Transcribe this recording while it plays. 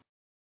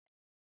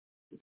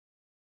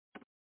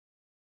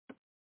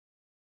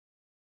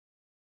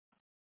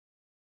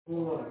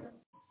4,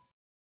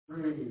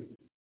 3.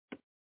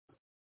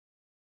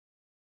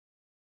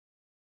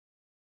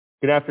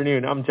 Good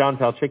afternoon. I'm John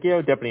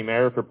Palchicchio, Deputy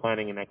Mayor for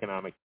Planning and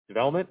Economic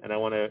Development, and I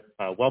want to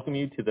welcome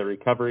you to the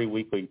Recovery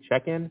Weekly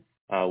Check-In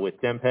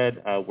with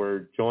DemPed.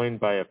 We're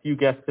joined by a few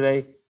guests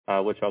today,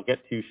 which I'll get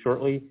to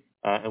shortly,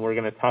 and we're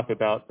going to talk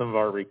about some of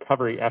our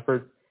recovery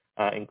efforts,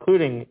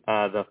 including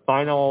the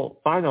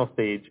final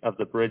stage of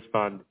the Bridge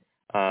Fund,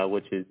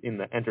 which is in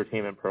the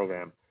entertainment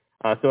program.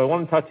 So I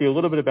want to talk to you a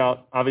little bit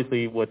about,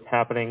 obviously, what's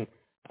happening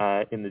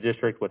in the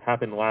district, what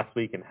happened last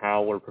week, and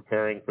how we're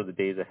preparing for the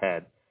days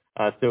ahead.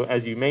 So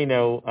as you may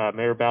know,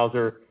 Mayor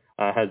Bowser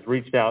has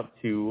reached out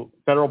to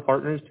federal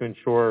partners to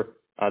ensure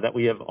that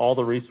we have all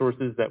the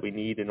resources that we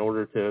need in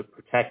order to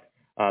protect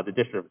the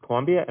District of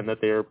Columbia, and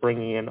that they are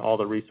bringing in all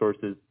the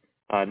resources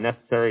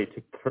necessary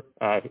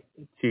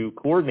to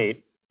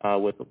coordinate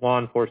with law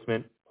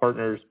enforcement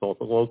partners, both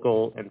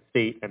local and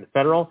state and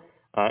federal,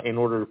 in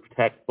order to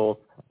protect both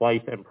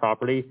life and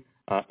property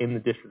in the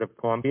District of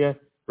Columbia,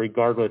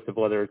 regardless of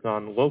whether it's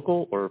on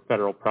local or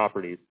federal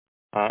properties.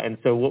 And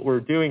so what we're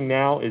doing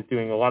now is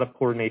doing a lot of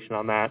coordination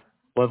on that.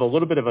 We'll have a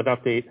little bit of an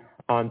update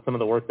on some of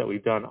the work that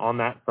we've done on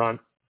that front,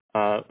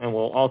 and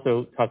we'll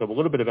also talk a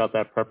little bit about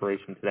that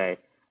preparation today.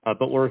 But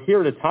what we're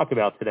here to talk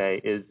about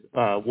today is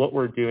what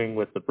we're doing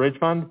with the Bridge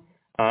Fund,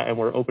 and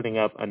we're opening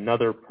up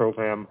another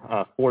program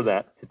for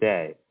that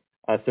today.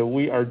 So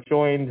we are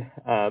joined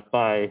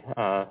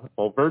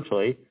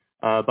virtually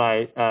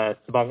by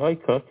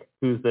Subanglai Cook,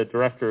 who's the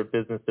Director of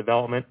Business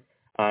Development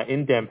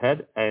in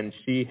DemPed, and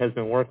she has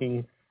been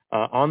working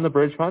on the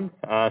Bridge Fund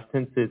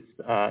since its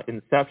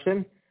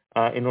inception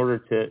in order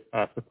to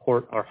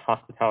support our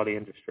hospitality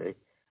industry.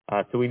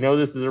 So we know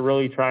this is a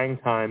really trying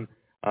time.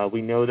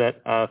 We know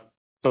that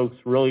folks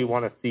really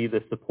want to see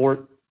the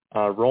support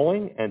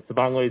rolling, and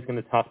Subanglai is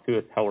going to talk to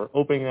us how we're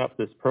opening up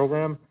this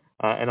program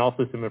and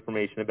also some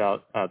information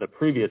about the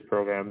previous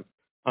programs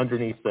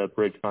underneath the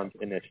Bridge Fund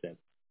initiative.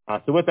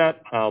 So with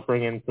that, I'll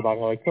bring in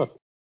Subanglai Cook.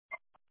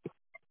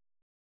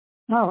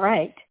 All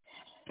right.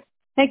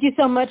 Thank you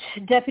so much,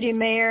 Deputy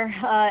Mayor.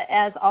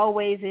 As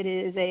always, it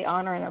is an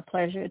honor and a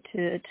pleasure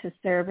to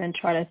serve and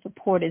try to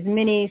support as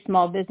many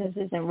small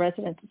businesses and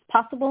residents as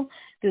possible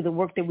through the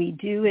work that we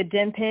do at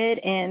DemPed.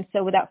 And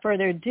so without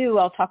further ado,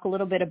 I'll talk a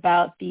little bit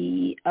about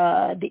the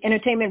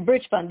Entertainment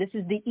Bridge Fund. This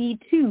is the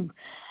E2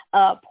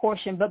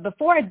 portion. But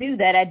before I do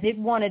that, I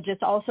did want to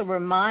just also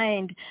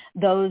remind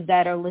those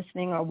that are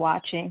listening or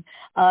watching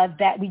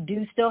that we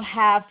do still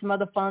have some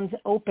other funds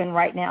open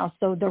right now.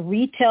 So the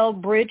Retail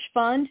Bridge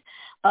Fund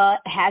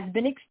has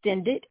been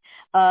extended.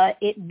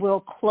 It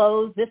will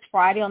close this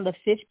Friday on the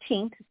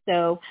 15th.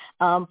 So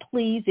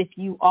please, if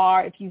you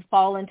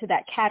fall into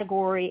that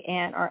category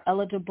and are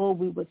eligible,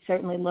 we would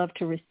certainly love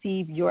to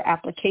receive your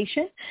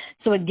application.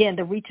 So again,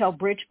 the Retail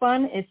Bridge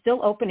Fund is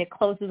still open. It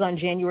closes on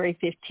January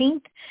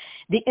 15th.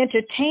 The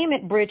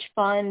Entertainment Bridge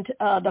Fund,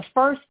 the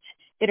first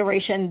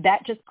iteration,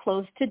 that just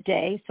closed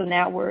today. So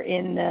now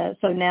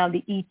now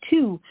the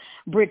E2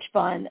 Bridge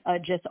Fund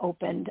just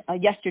opened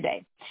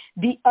yesterday.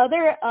 The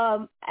other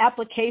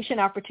application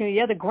opportunity,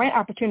 the other grant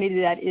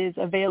opportunity that is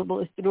available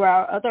is through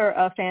our other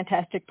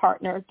fantastic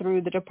partner,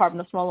 through the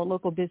Department of Small and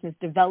Local Business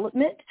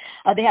Development.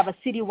 They have a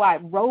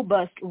citywide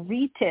robust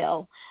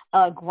retail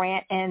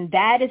grant, and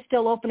that is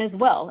still open as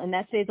well, and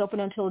that stays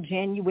open until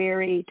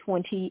January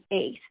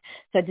 28th.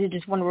 So I did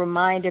just want to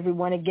remind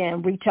everyone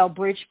again, Retail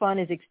Bridge Fund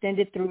is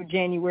extended through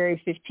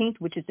January 15th,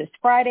 which is this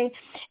Friday,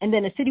 and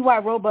then the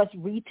citywide robust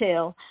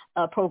retail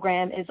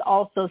program is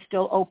also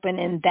still open,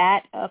 and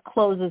that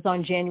closes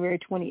on January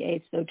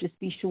 28th. So just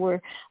be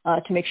sure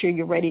to make sure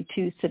you're ready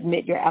to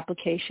submit your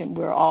application.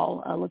 We're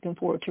all looking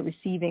forward to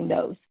receiving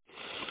those.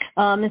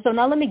 And so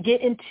now let me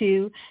get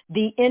into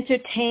the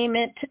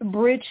Entertainment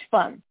Bridge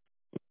Fund.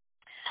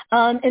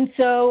 And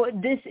so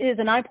this is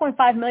a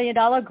 $9.5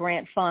 million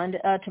grant fund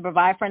to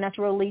provide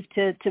financial relief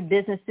to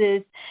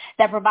businesses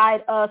that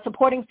provide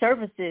supporting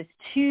services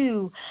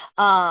to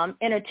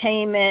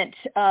entertainment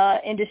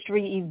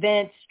industry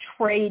events,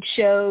 trade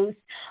shows,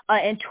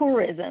 and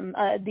tourism.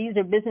 These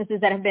are businesses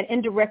that have been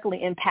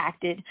indirectly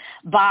impacted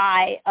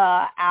by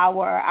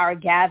our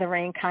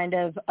gathering kind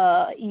of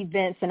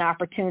events and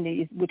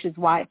opportunities, which is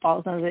why it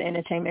falls under the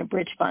Entertainment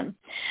Bridge Fund.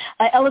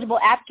 Eligible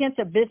applicants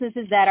are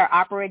businesses that are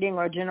operating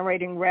or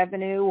generating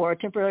revenue or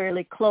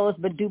temporarily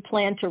closed but do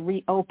plan to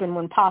reopen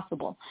when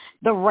possible.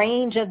 The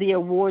range of the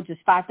awards is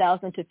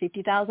 $5,000 to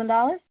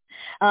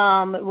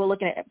 $50,000. We're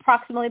looking at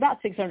approximately about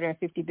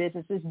 650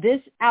 businesses. This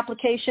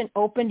application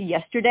opened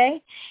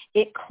yesterday.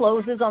 It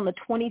closes on the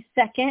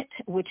 22nd,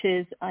 which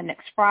is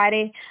next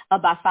Friday,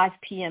 by 5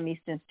 p.m.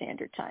 Eastern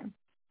Standard Time.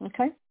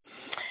 Okay.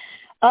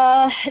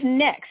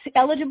 Next,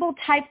 eligible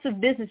types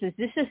of businesses.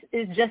 This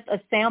is just a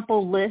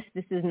sample list.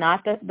 This is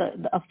not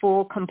a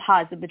full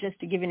composite, but just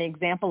to give an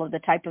example of the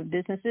type of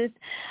businesses.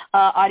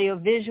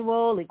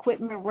 Audiovisual,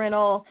 equipment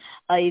rental,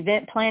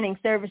 event planning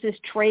services,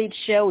 trade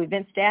show,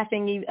 event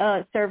staffing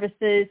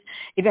services,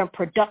 event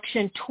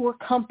production, tour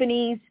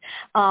companies,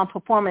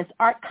 performance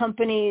art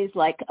companies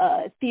like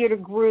theater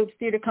groups,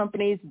 theater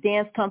companies,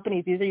 dance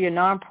companies. These are your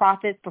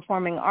nonprofits,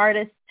 performing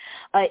artists.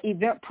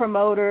 Event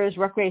promoters,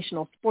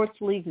 recreational sports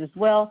leagues as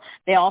well.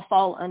 They all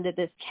fall under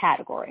this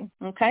category,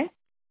 okay?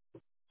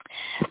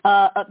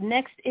 Up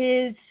next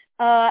is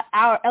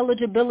our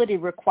eligibility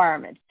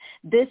requirements.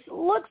 This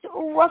looks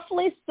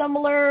roughly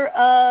similar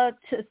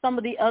to some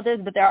of the others,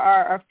 but there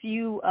are a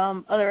few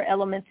other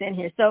elements in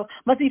here. So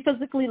must be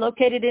physically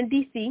located in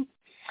D.C.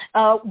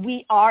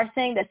 We are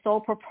saying that sole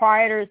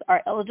proprietors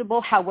are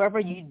eligible. However,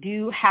 you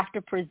do have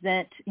to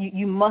present,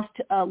 you must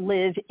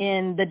live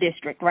in the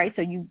district, right?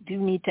 So you do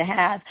need to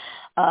have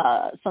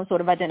some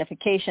sort of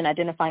identification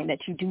identifying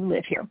that you do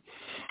live here.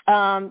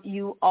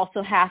 You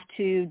also have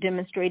to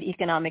demonstrate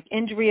economic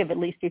injury of at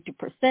least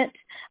 50%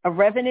 of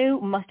revenue,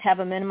 must have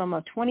a minimum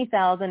of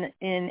 $20,000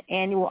 in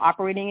annual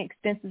operating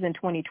expenses in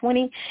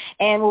 2020.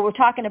 And what we're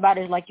talking about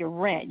is like your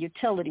rent,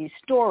 utilities,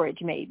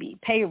 storage maybe,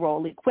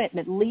 payroll,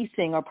 equipment,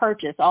 leasing or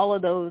purchase. All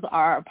of those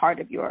are part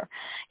of your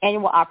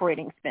annual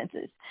operating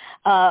expenses.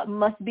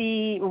 Must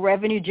be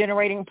revenue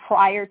generating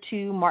prior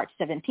to March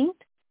 17th.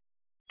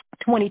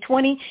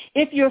 2020.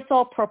 If you're a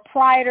sole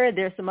proprietor,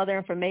 there's some other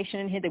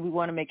information in here that we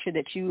want to make sure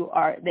that you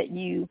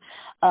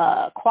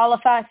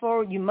qualify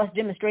for. You must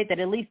demonstrate that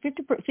at least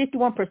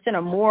 51%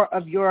 or more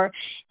of your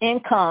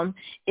income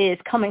is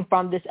coming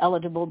from this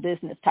eligible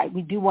business type.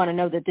 We do want to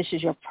know that this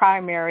is your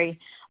primary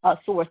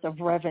source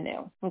of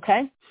revenue,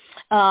 okay?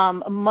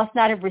 Must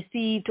not have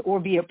received or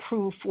be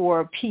approved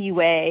for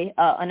PUA,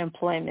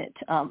 unemployment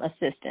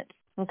assistance,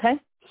 okay?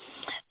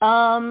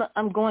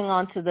 I'm going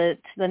on to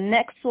the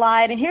next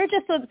slide, and here are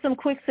just some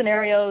quick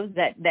scenarios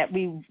that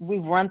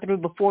we've run through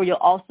before. You'll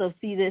also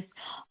see this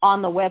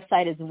on the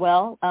website as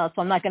well, so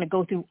I'm not going to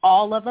go through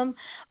all of them,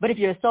 but if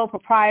you're a sole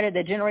proprietor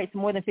that generates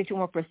more than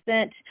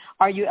 51%,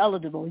 are you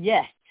eligible?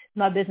 Yes.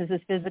 My business is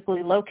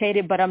physically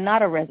located, but I'm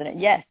not a resident.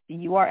 Yes,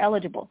 you are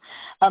eligible.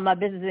 My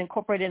business is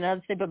incorporated in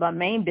another state, but my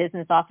main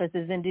business office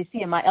is in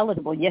D.C. Am I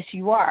eligible? Yes,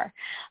 you are.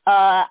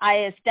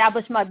 I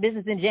established my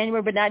business in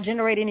January, but not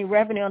generate any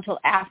revenue until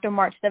after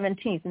March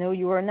 17th. No,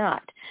 you are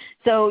not.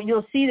 So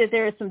you'll see that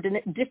there are some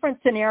different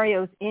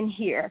scenarios in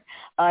here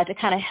to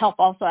kind of help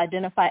also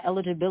identify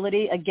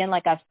eligibility. Again,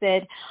 like I've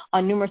said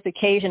on numerous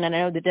occasions, and I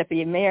know the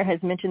Deputy Mayor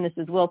has mentioned this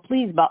as well,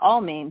 please, by all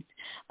means,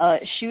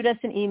 shoot us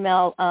an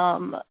email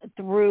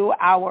through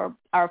our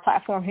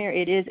platform here.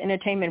 It is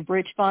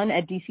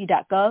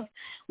entertainmentbridgefund@dc.gov.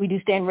 We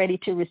do stand ready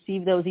to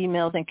receive those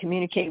emails and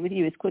communicate with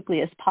you as quickly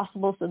as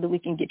possible so that we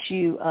can get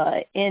you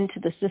into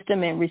the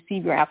system and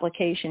receive your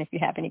application if you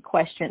have any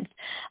questions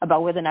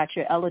about whether or not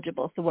you're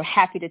eligible. So we're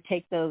happy to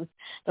take those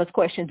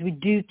questions. We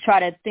do try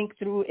to think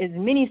through as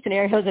many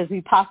scenarios as we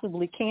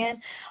possibly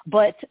can,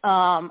 but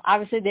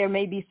obviously there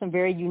may be some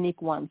very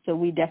unique ones. So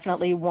we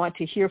definitely want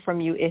to hear from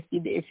you if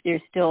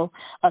there's still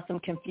some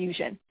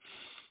confusion.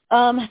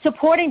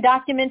 Supporting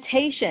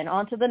documentation.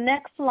 On to the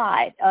next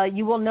slide.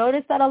 You will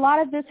notice that a lot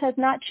of this has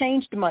not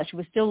changed much.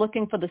 We're still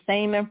looking for the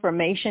same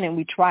information, and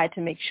we try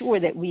to make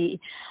sure that we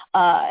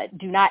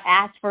do not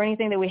ask for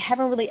anything that we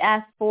haven't really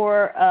asked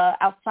for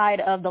outside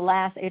of the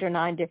last 8 or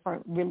 9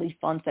 different relief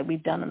funds that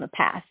we've done in the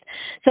past.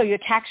 So your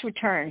tax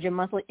returns, your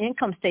monthly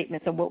income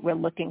statements are what we're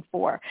looking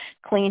for.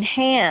 Clean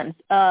hands,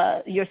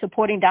 your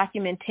supporting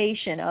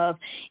documentation of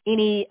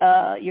any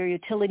your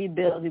utility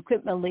bills,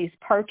 equipment lease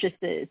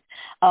purchases,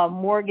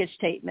 mortgage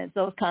statements,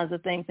 those kinds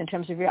of things in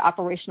terms of your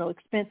operational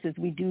expenses.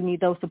 We do need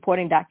those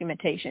supporting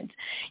documentations.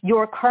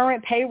 Your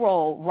current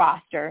payroll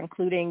roster,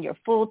 including your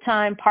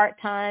full-time,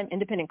 part-time,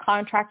 independent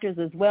contractors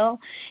as well,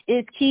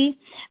 is key.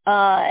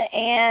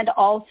 And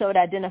also to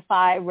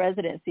identify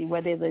residency,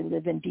 whether they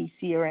live in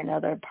D.C. or in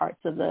other parts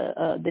of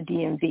the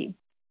DMV.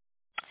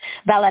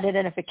 Valid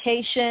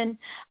identification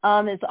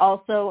is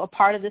also a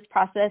part of this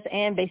process,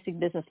 and basic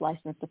business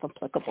license if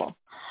applicable.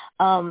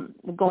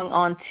 Going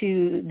on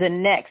to the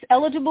next.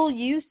 Eligible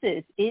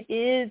uses. It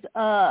is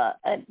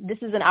this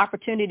is an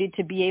opportunity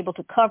to be able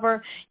to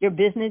cover your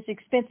business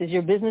expenses,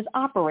 your business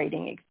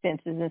operating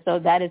expenses, and so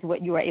that is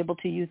what you are able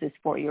to use this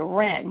for: your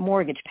rent,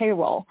 mortgage,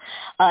 payroll,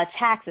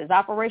 taxes,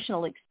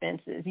 operational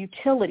expenses,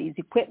 utilities,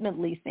 equipment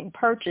leasing,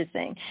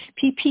 purchasing,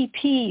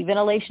 PPP,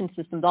 ventilation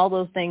systems. All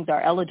those things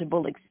are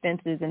eligible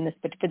expenses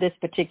for this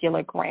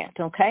particular grant,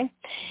 okay?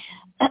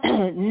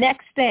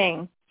 Next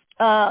thing,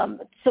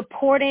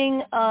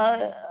 supporting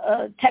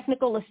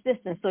technical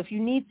assistance. So if you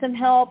need some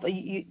help,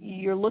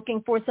 you're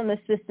looking for some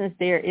assistance,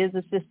 there is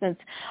assistance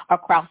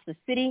across the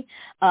city.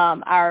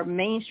 Our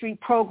Main Street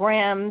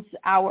programs,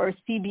 our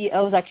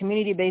CBOs, our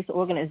community-based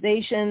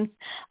organizations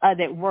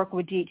that work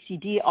with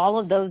DHCD, all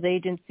of those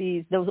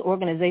agencies, those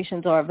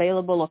organizations are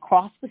available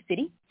across the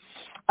city.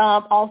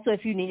 Also,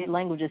 if you need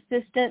language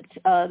assistance,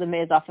 the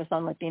Mayor's Office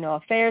on Latino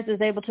Affairs is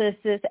able to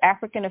assist.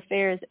 African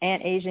Affairs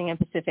and Asian and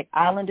Pacific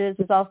Islanders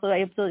is also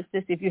able to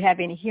assist. If you have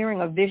any hearing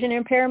or vision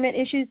impairment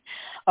issues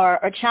or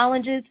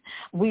challenges,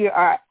 we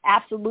are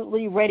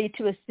absolutely ready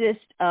to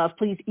assist.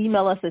 Please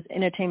email us at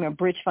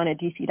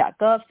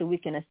entertainmentbridgefund@dc.gov so we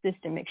can assist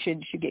and make sure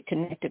that you get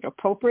connected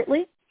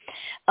appropriately.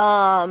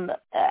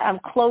 I'm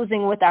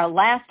closing with our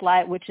last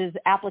slide, which is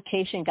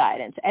application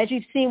guidance. As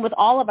you've seen with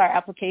all of our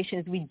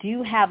applications, we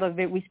do have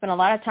we spend a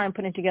lot of time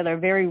putting together a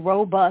very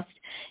robust,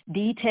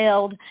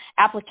 detailed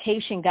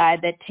application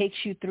guide that takes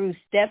you through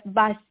step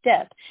by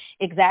step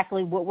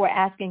exactly what we're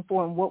asking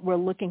for and what we're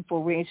looking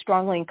for. We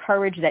strongly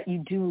encourage that you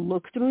do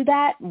look through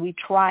that. We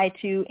try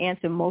to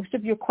answer most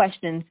of your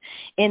questions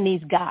in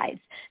these guides.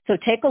 So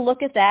take a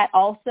look at that.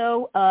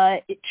 Also,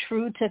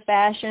 true to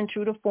fashion,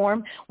 true to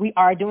form, we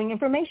are doing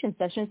information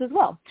sessions as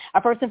well.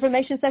 Our first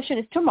information session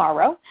is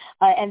tomorrow,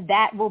 and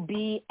that will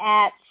be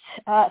at,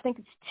 I think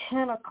it's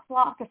 10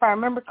 o'clock if I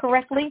remember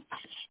correctly,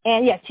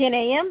 and 10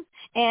 a.m.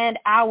 And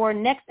our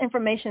next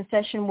information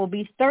session will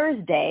be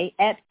Thursday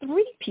at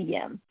 3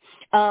 p.m.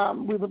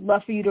 We would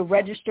love for you to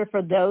register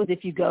for those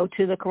if you go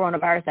to the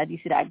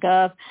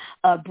coronavirus.dc.gov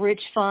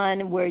Bridge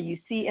Fund where you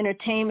see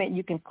entertainment.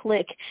 You can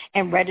click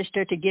and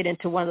register to get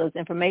into one of those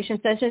information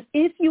sessions.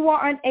 If you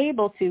are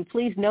unable to,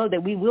 please know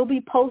that we will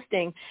be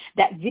posting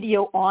that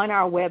video on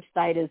our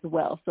website as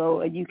well.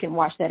 So you can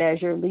watch that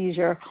as your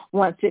leisure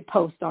once it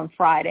posts on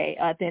Friday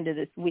at the end of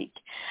this week.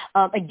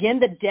 Again,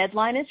 the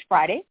deadline is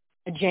Friday,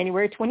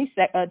 January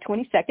 22nd,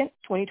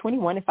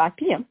 2021 at 5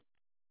 p.m.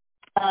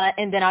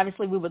 And then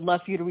obviously we would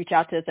love for you to reach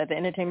out to us at the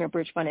Entertainment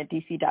Bridge Fund at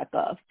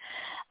dc.gov.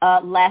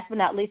 Last but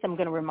not least, I'm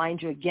going to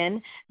remind you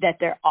again that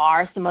there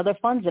are some other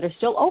funds that are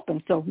still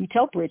open. So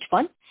Retail Bridge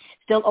Fund,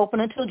 still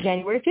open until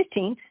January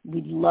 15th.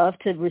 We'd love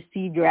to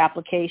receive your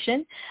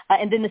application.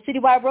 And then the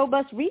Citywide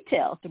Robust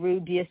Retail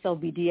through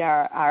DSLBD,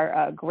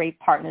 our great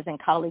partners and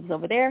colleagues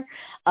over there.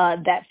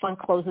 That fund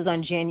closes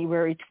on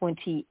January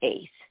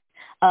 28th.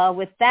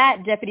 With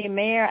that, Deputy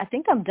Mayor, I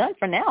think I'm done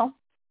for now.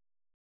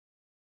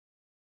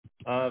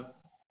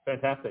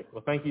 Fantastic.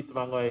 Well, thank you,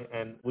 Simangwe.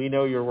 And we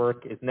know your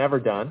work is never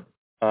done,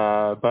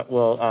 but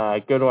we'll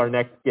go to our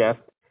next guest.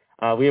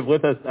 We have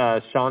with us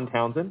Sean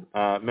Townsend.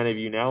 Many of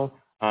you know,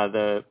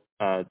 the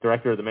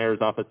Director of the Mayor's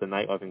Office of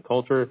Nightlife and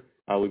Culture.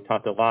 We've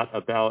talked a lot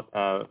about,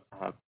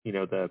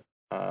 the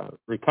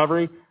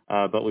recovery,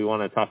 but we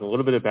want to talk a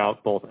little bit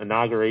about both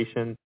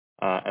inauguration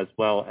as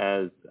well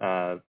as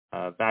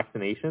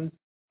vaccinations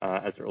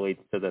as it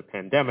relates to the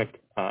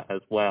pandemic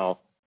as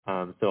well.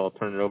 So I'll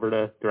turn it over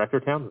to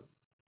Director Townsend.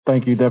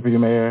 Thank you, Deputy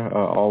Mayor.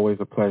 Always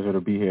a pleasure to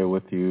be here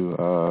with you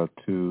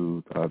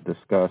to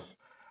discuss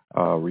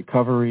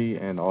recovery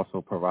and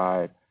also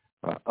provide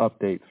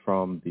updates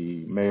from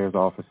the Mayor's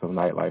Office of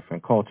Nightlife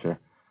and Culture.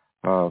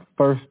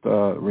 First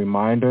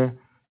reminder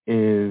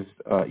is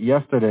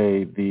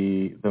yesterday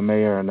the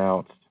Mayor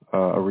announced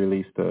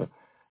released an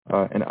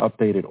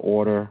updated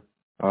order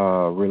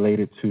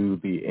related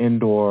to the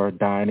indoor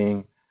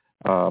dining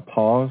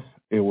pause.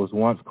 It was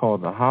once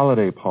called the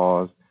holiday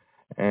pause,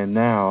 and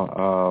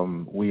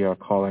now we are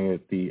calling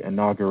it the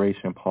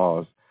inauguration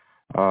pause.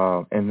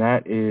 And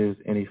that is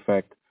in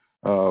effect,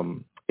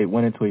 it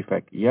went into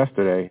effect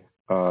yesterday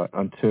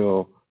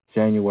until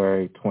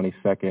January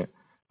 22nd,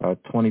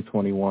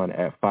 2021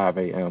 at 5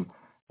 a.m.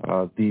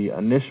 The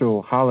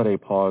initial holiday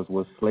pause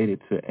was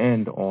slated to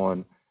end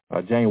on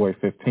January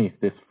 15th,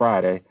 this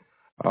Friday,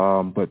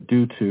 but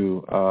due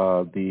to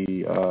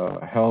the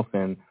health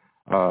and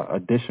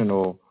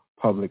additional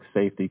public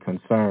safety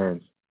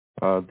concerns,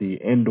 the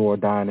indoor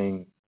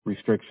dining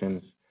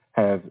restrictions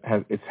has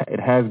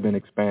been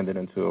expanded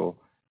until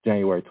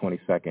January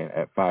 22nd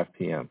at 5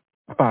 a.m.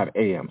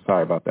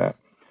 Sorry about that.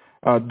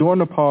 During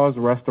the pause,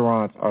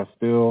 restaurants are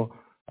still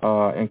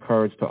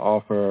encouraged to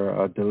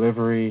offer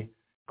delivery,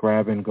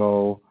 grab and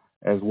go,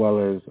 as well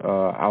as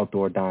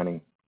outdoor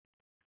dining.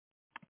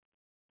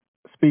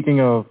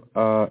 Speaking of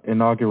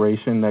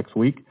inauguration next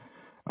week,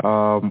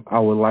 I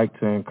would like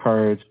to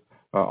encourage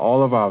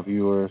all of our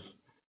viewers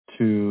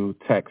to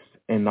text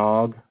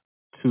INAUG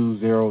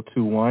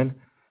 2021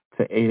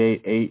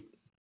 to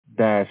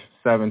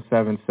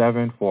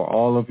 888-777 for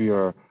all of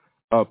your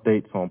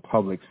updates on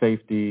public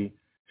safety,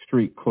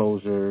 street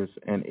closures,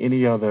 and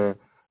any other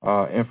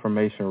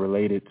information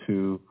related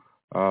to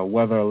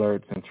weather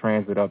alerts and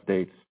transit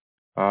updates.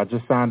 I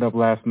just signed up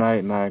last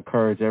night, and I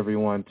encourage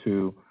everyone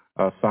to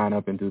sign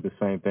up and do the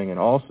same thing. And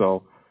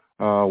also,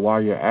 while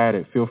you're at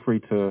it, feel free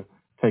to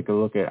take a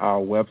look at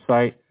our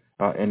website,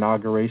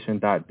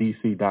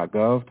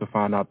 inauguration.dc.gov, to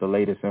find out the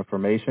latest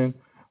information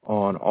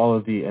on all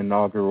of the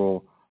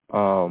inaugural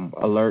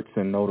alerts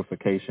and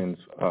notifications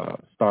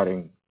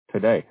starting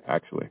today,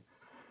 actually.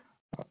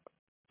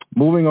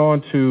 Moving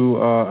on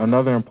to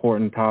another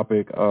important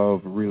topic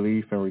of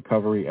relief and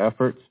recovery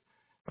efforts,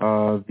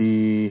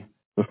 the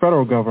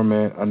federal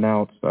government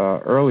announced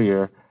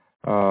earlier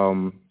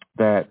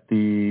that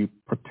the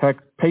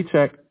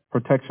Paycheck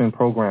Protection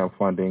Program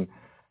funding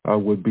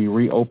would be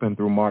reopened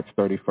through March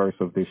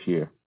 31st of this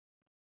year.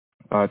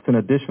 It's an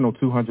additional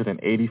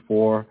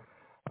 $284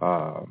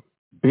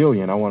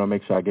 billion. I want to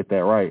make sure I get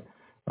that right.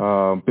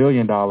 $1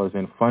 billion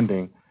in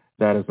funding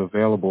that is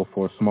available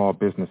for small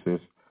businesses.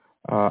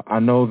 I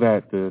know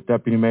that the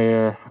Deputy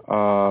Mayor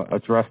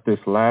addressed this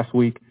last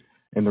week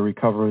in the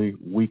Recovery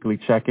Weekly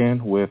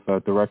Check-In with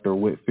Director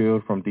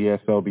Whitfield from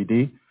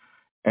DSLBD.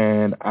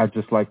 And I'd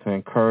just like to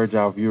encourage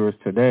our viewers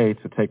today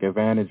to take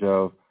advantage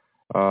of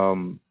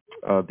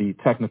the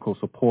technical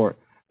support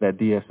that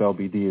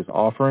DSLBD is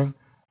offering.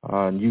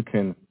 And you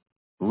can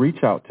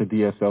reach out to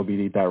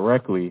DSLBD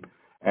directly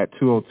at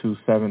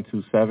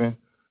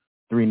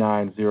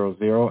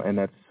 202-727-3900, and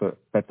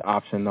that's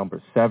option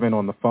number 7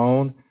 on the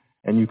phone.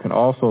 And you can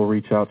also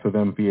reach out to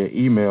them via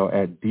email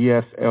at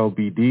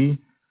dslbd.p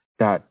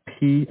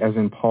as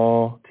in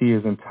Paul, T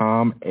as in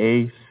Tom,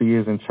 A, C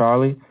as in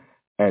Charlie,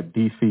 at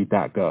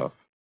dc.gov.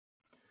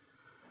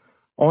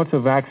 On to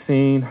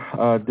vaccine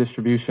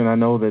distribution. I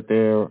know that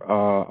there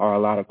are a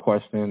lot of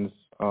questions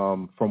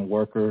from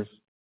workers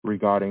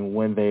regarding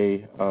when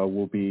they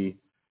will be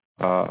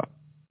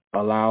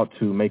allowed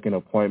to make an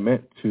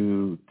appointment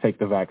to take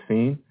the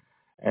vaccine.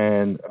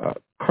 And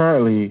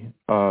currently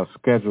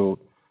scheduled,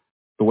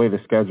 the way the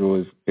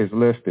schedule is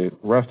listed,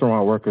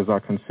 restaurant workers are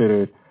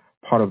considered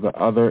part of the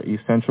other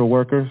essential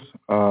workers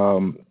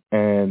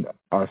and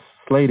are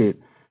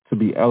slated to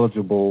be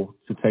eligible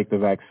to take the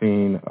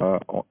vaccine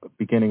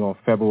beginning on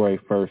February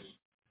 1st,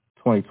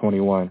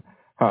 2021.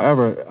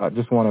 However, I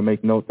just want to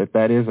make note that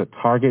that is a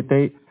target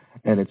date,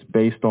 and it's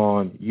based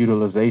on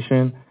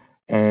utilization,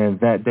 and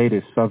that date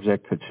is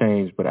subject to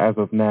change. But as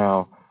of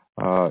now,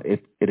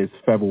 it is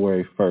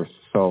February 1st.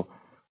 So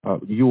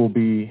you will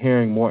be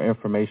hearing more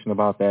information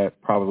about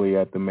that probably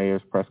at the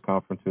mayor's press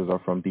conferences or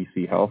from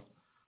DC Health.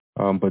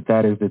 But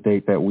that is the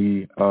date that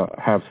we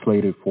have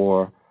slated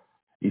for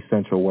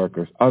essential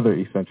workers, other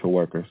essential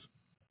workers.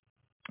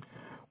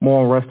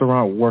 More on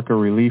Restaurant Worker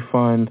Relief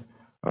Fund.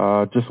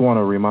 Just want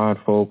to remind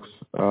folks,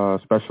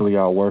 especially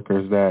our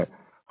workers, that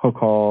Hook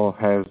Hall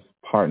has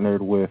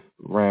partnered with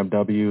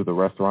RAMW, the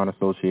Restaurant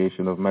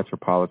Association of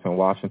Metropolitan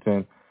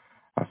Washington.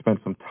 I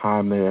spent some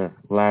time there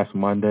last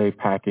Monday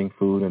packing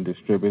food and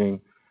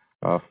distributing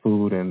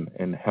food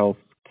and health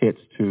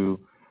kits to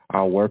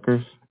our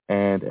workers.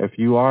 And if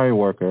you are a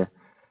worker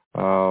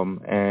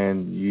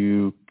and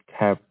you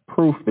have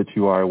proof that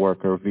you are a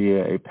worker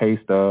via a pay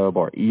stub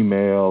or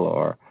email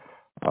or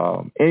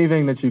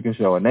anything that you can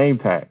show, a name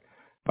tag,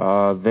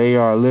 they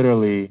are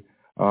literally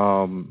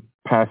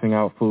passing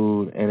out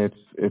food, and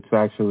it's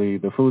actually,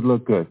 the food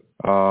looked good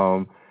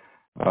that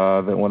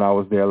when I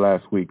was there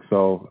last week.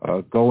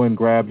 So go and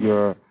grab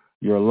your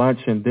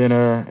lunch and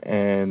dinner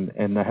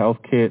and the health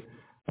kit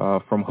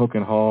from Hook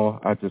and Hall.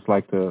 I'd just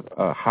like to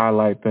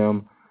highlight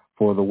them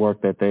for the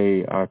work that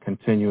they are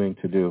continuing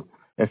to do.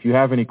 If you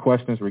have any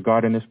questions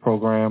regarding this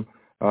program,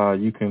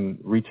 you can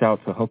reach out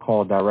to Hook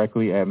Hall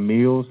directly at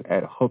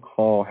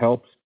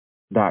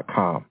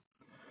meals@hookhallhelps.com.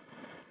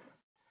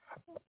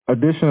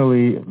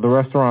 Additionally, the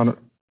Restaurant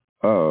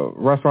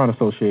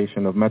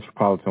Association of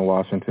Metropolitan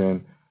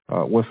Washington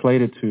was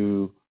slated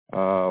to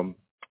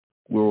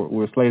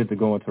we're slated to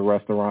go into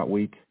Restaurant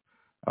Week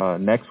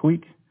next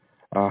week.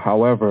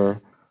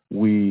 However,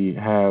 they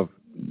have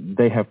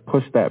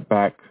pushed that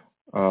back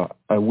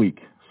a week.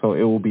 So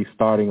it will be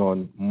starting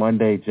on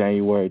Monday,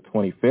 January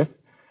 25th.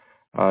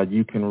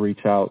 You can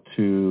reach out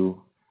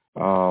to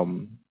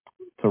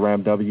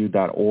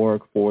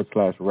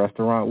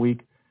ramw.org/Restaurant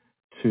Week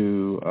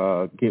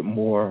to get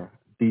more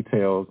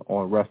details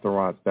on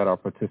restaurants that are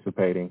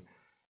participating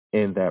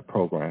in that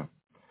program.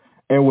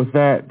 And with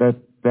that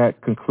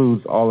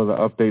concludes all of the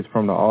updates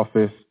from the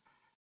office.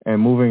 And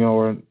moving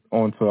on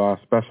to our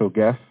special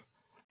guest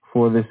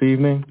for this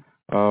evening,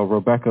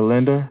 Rebecca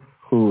Linder,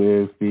 who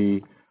is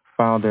the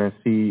founder and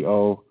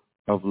CEO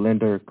of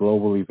Linder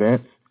Global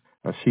Events.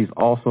 She's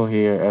also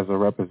here as a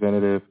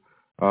representative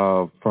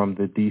from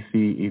the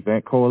DC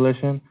Event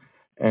Coalition.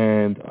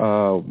 And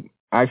I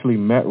actually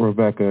met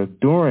Rebecca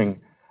during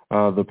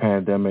the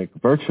pandemic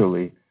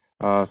virtually.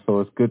 So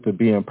it's good to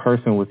be in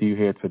person with you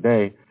here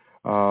today.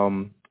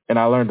 And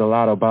I learned a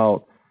lot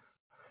about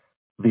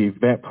the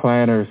event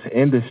planners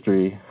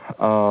industry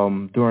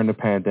during the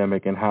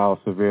pandemic and how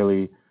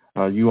severely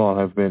you all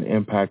have been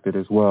impacted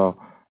as well.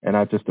 And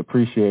I just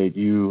appreciate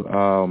you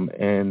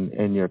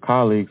and your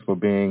colleagues for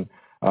being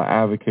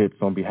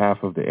advocates on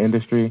behalf of the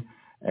industry.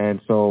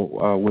 And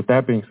so with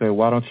that being said,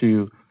 why don't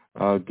you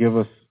give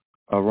us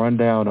a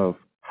rundown of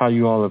how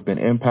you all have been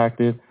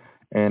impacted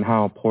and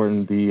how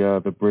important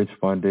the Bridge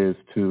Fund is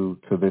to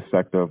this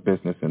sector of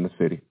business in the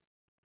city.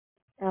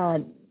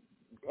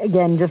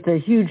 Again, just a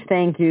huge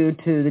thank you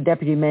to the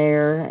Deputy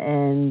Mayor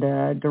and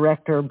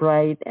Director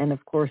Bright, and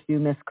of course you,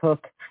 Ms.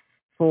 Cook,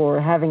 for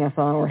having us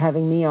on or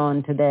having me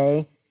on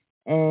today.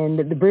 And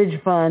the Bridge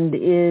Fund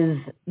is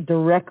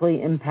directly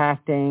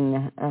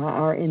impacting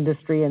our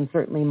industry and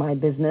certainly my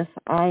business.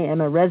 I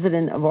am a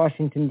resident of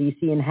Washington,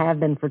 D.C. and have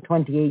been for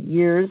 28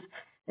 years,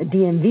 a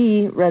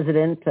DMV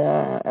resident,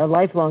 a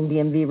lifelong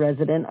DMV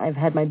resident. I've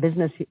had my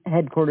business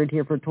headquartered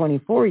here for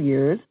 24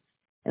 years.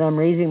 and I'm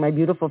raising my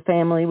beautiful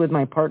family with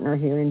my partner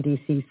here in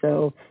DC.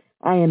 So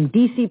I am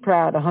DC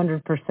proud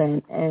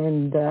 100%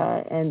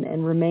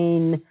 and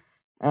remain,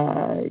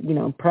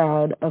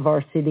 proud of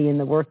our city and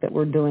the work that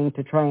we're doing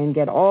to try and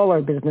get all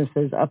our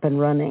businesses up and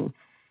running.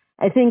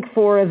 I think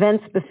for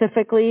events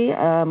specifically,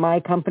 my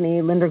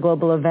company, Linder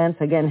Global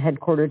Events, again,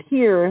 headquartered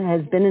here,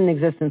 has been in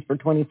existence for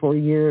 24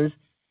 years.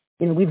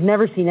 We've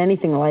never seen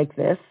anything like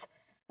this.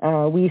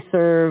 We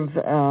serve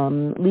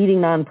leading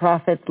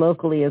nonprofits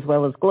locally as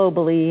well as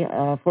globally,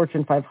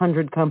 Fortune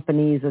 500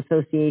 companies,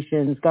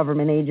 associations,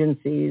 government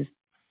agencies,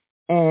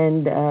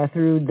 and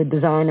through the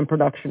design and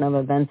production of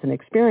events and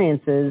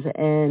experiences.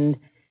 And,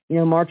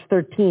 March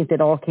 13th,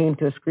 it all came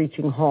to a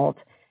screeching halt.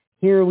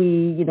 Here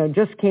we,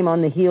 just came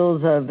on the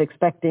heels of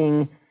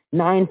expecting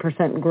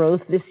 9%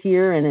 growth this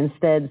year and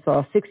instead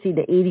saw 60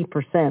 to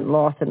 80%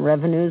 loss in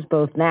revenues,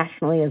 both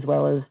nationally as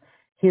well as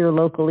here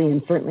locally,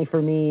 and certainly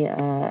for me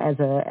as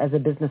a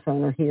business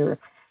owner here.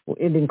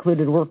 It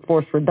included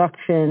workforce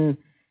reduction.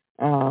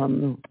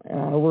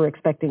 We're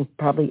expecting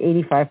probably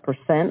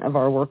 85% of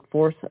our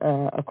workforce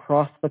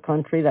across the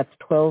country. That's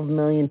 12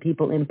 million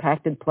people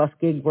impacted, plus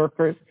gig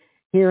workers.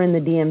 Here in the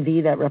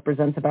DMV, that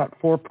represents about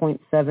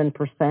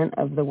 4.7%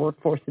 of the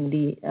workforce in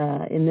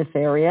this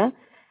area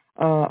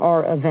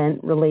are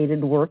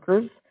event-related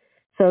workers.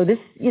 So this,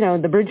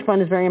 the Bridge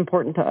Fund is very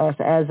important to us,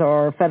 as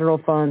are federal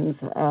funds.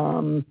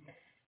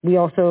 We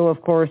also,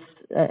 of course,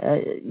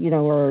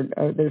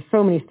 there's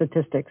so many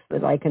statistics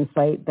that I can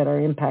cite that are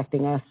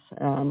impacting us,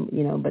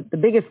 but the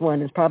biggest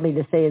one is probably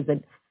to say is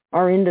that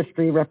our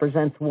industry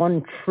represents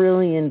 $1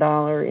 trillion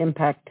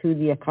impact to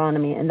the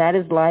economy, and that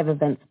is live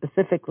events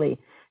specifically.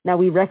 Now,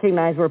 we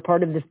recognize we're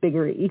part of this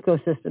bigger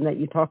ecosystem that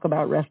you talk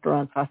about,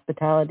 restaurants,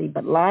 hospitality,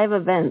 but live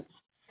events,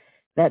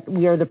 that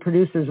we are the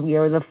producers, we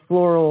are the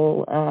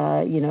floral,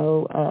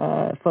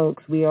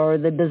 folks, we are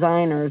the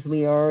designers,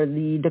 we are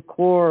the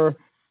decor,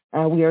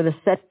 we are the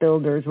set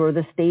builders, we're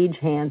the stage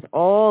hands,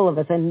 all of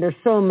us, and there's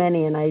so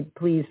many, and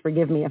please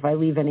forgive me if I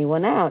leave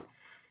anyone out.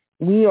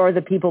 We are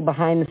the people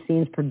behind the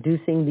scenes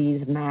producing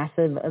these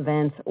massive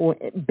events, or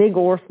big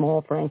or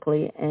small,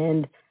 frankly,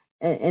 and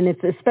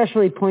it's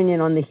especially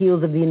poignant on the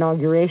heels of the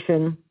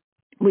inauguration,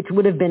 which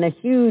would have been a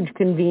huge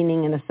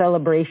convening and a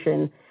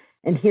celebration.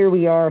 And here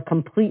we are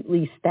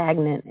completely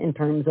stagnant in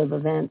terms of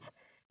events.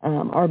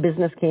 All of our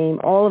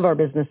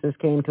businesses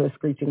came to a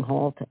screeching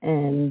halt.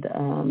 And,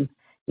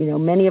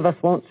 many of us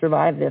won't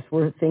survive this.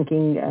 We're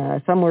thinking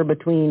somewhere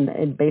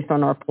between, based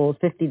on our polls,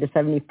 50 to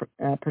 70%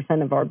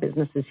 of our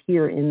businesses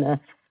here in the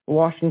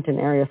Washington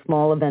area,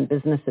 small event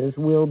businesses,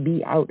 will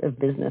be out of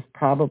business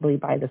probably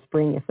by the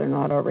spring if they're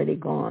not already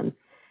gone.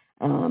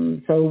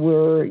 So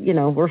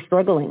we're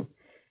struggling.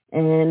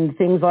 And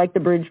things like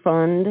the Bridge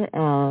Fund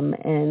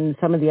and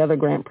some of the other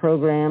grant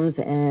programs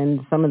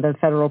and some of the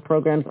federal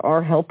programs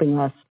are helping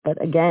us.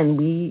 But again,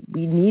 we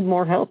need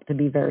more help, to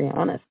be very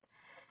honest.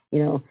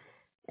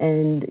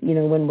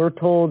 When we're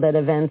told that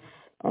events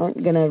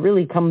aren't going to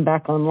really come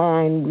back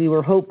online, we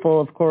were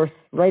hopeful, of course,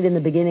 right in the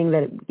beginning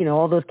that,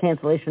 all those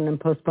cancellation and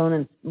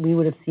postponements, we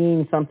would have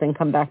seen something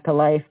come back to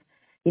life,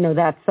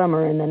 that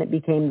summer, and then it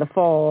became the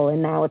fall,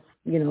 and now it's,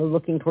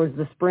 looking towards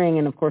the spring,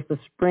 and of course the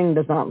spring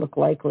does not look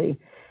likely.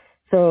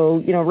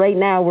 So, right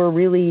now we're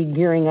really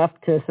gearing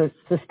up to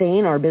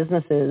sustain our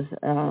businesses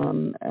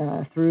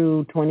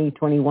through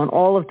 2021,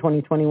 all of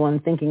 2021,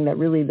 thinking that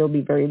really there'll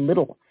be very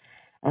little.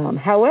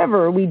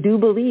 However, we do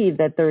believe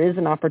that there is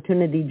an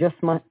opportunity, just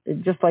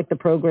like the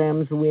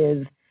programs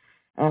with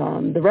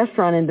the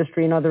restaurant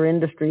industry and other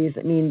industries.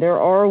 I mean, there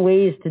are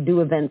ways to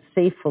do events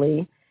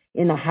safely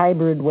in a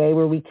hybrid way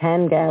where we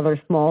can gather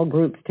small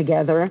groups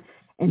together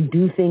and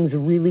do things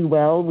really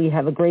well. We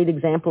have a great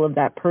example of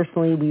that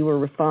personally. We were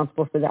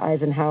responsible for the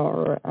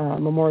Eisenhower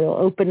Memorial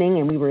opening,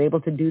 and we were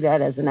able to do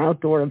that as an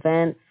outdoor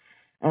event.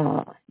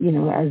 We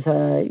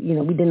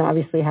didn't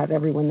obviously have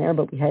everyone there,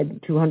 but we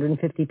had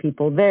 250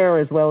 people there,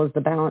 as well as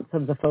the balance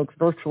of the folks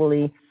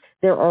virtually.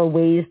 There are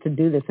ways to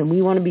do this, and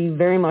we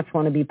very much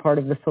want to be part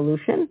of the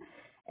solution.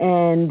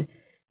 And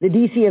the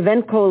DC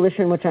Event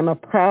Coalition, which I'm a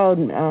proud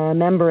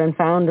member and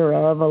founder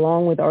of,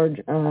 along with our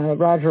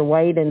Roger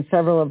White and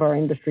several of our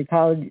industry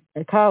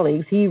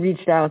colleagues,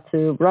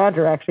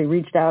 Roger actually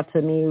reached out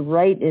to me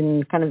right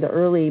in kind of the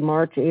early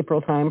March,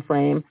 April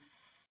timeframe.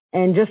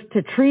 And just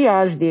to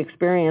triage the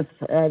experience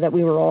that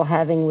we were all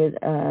having with,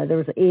 there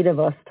was 8 of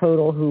us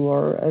total who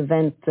are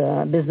event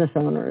business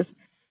owners.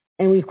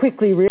 And we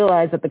quickly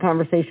realized that the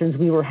conversations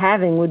we were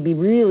having would be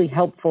really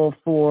helpful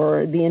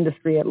for the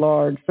industry at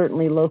large,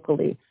 certainly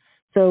locally.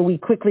 So we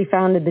quickly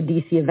founded the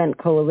DC Event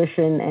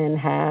Coalition and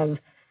have,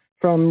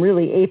 from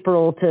really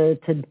April to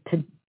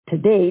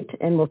date,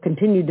 and will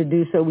continue to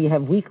do so, we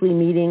have weekly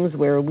meetings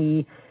where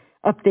we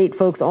update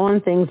folks on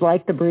things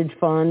like the Bridge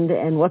Fund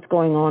and what's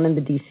going on in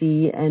the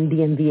DC and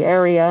DMV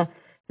area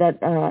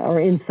that are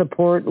in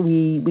support.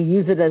 We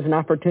use it as an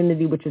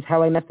opportunity, which is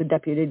how I met the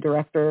deputy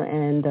director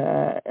and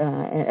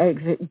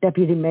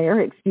deputy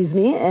mayor,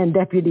 and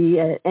deputy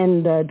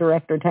and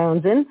director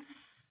Townsend.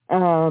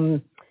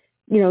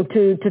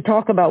 to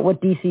talk about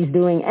what DC is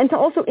doing and to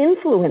also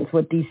influence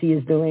what DC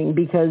is doing,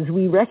 because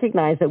we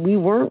recognize that we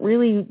weren't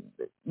really,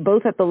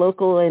 both at the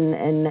local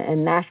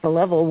and national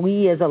level,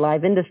 we as a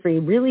live industry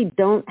really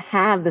don't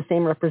have the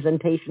same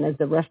representation as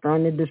the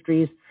restaurant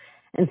industries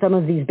and some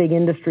of these big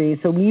industries.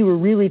 So we were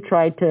really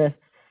tried to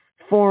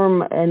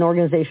form an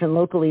organization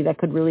locally that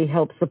could really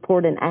help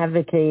support and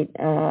advocate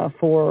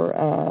for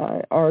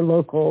our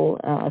local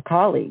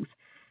colleagues.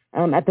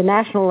 At the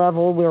national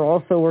level, we're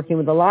also working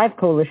with the Live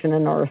Coalition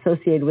and are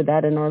associated with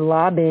that and are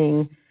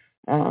lobbying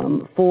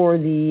for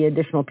the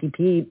additional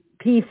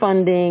PPP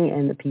funding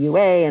and the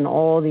PUA and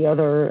all the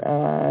other,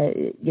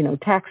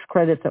 tax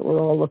credits that we're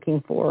all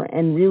looking for,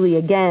 and really,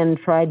 again,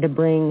 tried to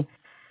bring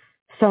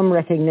some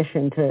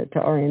recognition to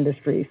our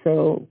industry.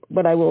 So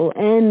what I will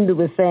end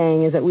with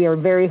saying is that we are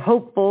very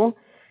hopeful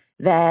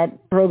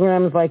that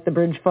programs like the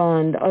Bridge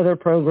Fund, other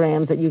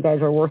programs that you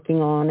guys are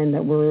working on and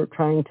that we're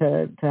trying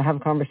to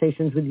have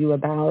conversations with you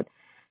about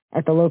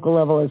at the local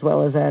level as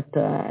well as at,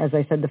 as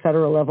I said, the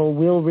federal level,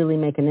 will really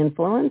make an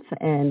influence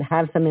and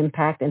have some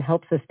impact and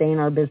help sustain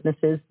our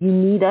businesses. You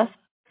need us.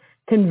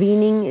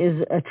 Convening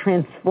is a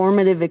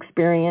transformative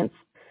experience,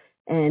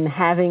 and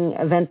having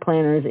event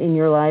planners in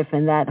your life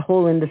and that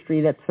whole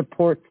industry that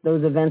supports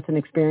those events and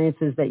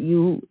experiences that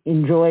you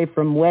enjoy,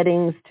 from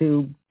weddings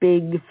to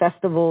big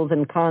festivals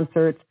and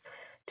concerts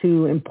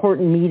to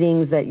important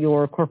meetings that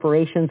your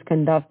corporations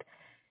conduct,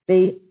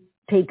 they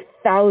take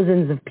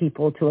thousands of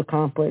people to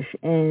accomplish,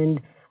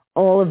 and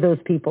all of those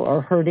people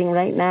are hurting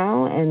right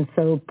now. And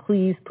so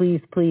please,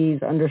 please,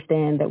 please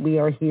understand that we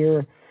are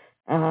here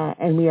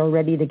and we are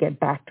ready to get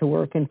back to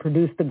work and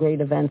produce the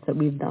great events that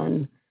we've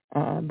done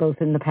both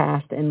in the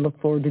past and look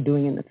forward to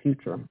doing in the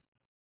future.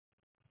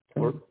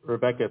 So.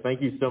 Rebecca,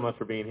 thank you so much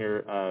for being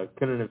here.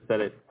 Couldn't have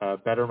said it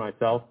better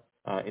myself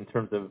in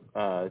terms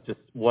of just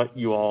what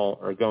you all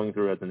are going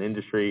through as an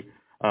industry.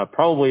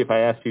 Probably if I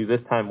asked you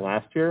this time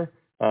last year,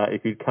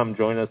 if you'd come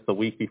join us the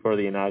week before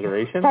the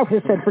inauguration, I would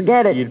have said,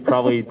 forget it. You'd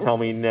probably tell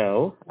me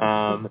no.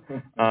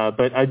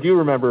 But I do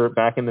remember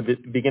back in the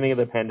beginning of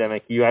the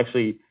pandemic, you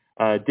actually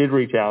did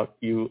reach out,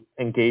 you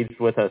engaged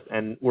with us,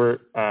 and we're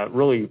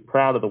really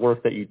proud of the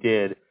work that you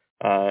did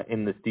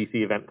in this DC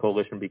Event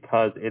Coalition,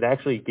 because it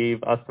actually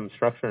gave us some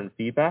structure and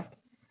feedback.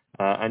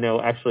 I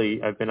know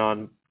actually I've been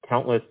on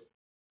countless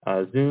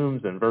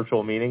Zooms and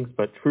virtual meetings,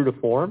 but true to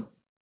form,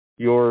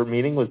 your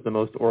meeting was the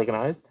most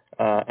organized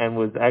and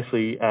was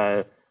actually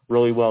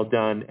really well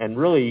done. And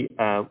really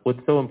what's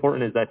so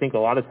important is I think a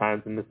lot of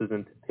times, and this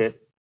isn't to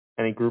pit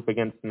any group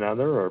against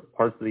another or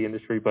parts of the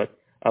industry, but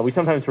we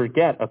sometimes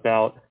forget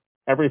about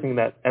everything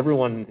that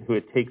everyone who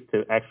it takes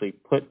to actually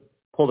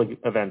pull the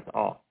events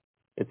off.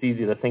 It's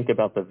easy to think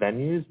about the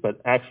venues, but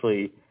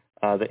actually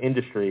the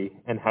industry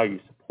and how you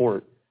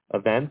support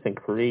events and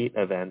create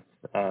events,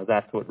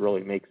 that's what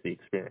really makes the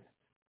experience.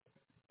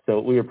 So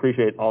we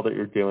appreciate all that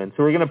you're doing.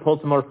 So we're going to pull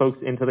some more folks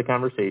into the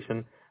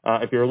conversation.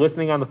 If you're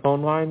listening on the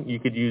phone line, you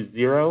could use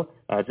 0.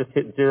 Just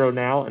hit 0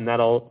 now, and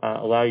that'll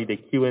allow you to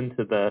queue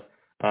into the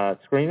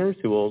screeners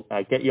who will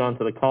get you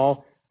onto the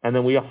call. And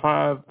then we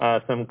have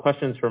some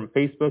questions from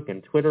Facebook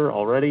and Twitter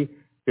already.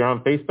 If you're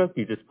on Facebook,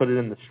 you just put it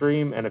in the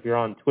stream. And if you're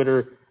on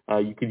Twitter,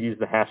 you could use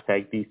the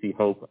hashtag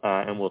DCHope,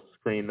 and we'll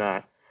screen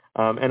that.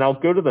 And I'll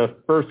go to the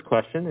first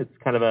question. It's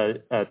kind of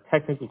a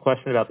technical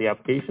question about the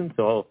application,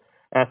 so I'll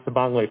ask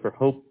Sabangwe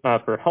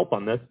for help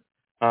on this,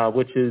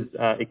 which is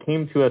it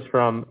came to us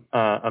from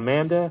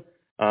Amanda,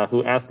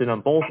 who asked it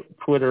on both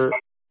Twitter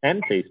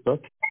and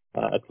Facebook.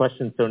 A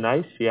question so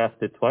nice, she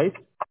asked it twice.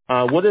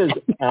 What does,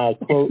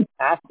 quote,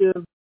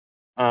 active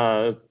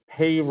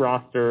pay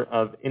roster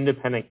of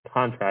independent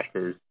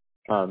contractors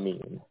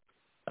mean?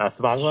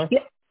 Sabangwe?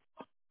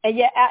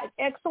 Yeah,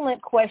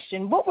 excellent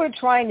question. What we're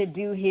trying to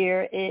do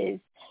here is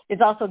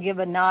also give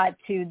a nod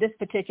to this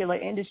particular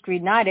industry.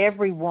 Not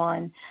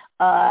everyone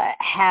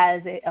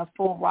has a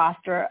full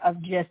roster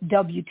of just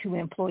W-2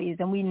 employees.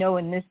 And we know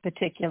in this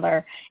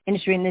particular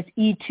industry, in this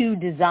E2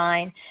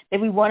 design,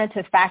 that we wanted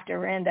to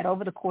factor in that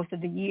over the course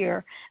of the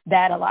year,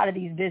 that a lot of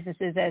these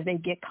businesses, as they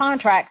get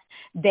contracts,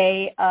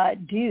 they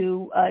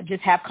do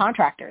just have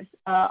contractors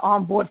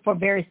on board for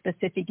very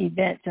specific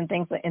events and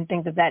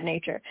things of that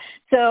nature.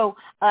 So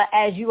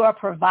as you are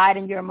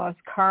providing your most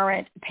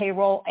current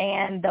payroll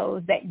and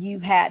those that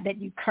you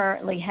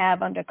currently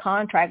have under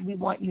contract, we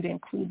want you to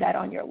include that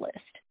on your list.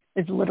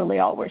 Is literally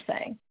all we're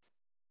saying.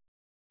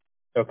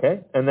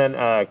 Okay. And then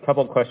a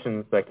couple of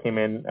questions that came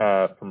in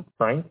from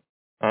Frank.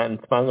 And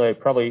Sabangwe, I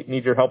probably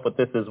need your help with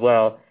this as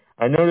well.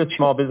 I noticed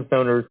small business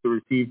owners who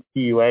receive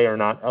PUA are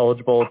not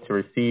eligible to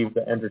receive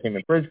the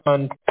Entertainment Bridge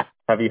Fund.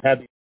 Have you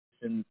had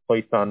conditions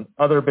placed on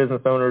other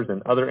business owners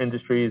in other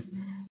industries?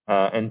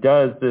 And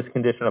does this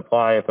condition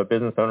apply if a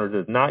business owner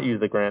does not use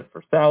the grant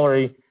for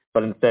salary,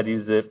 but instead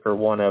uses it for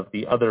one of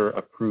the other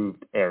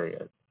approved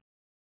areas?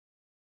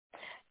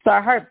 So I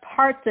heard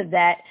parts of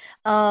that.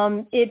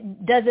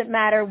 It doesn't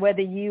matter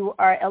whether you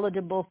are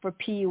eligible for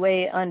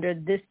PUA under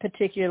this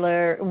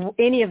particular,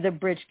 any of the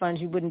bridge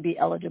funds, you wouldn't be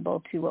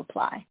eligible to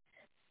apply.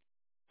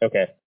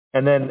 Okay.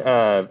 And then,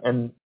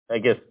 and I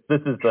guess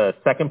this is the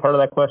second part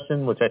of that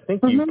question, which I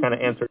think you kind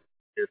of answered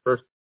your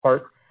first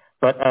part.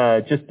 But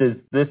just does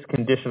this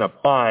condition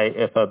apply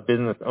if a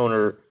business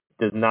owner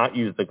does not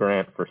use the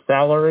grant for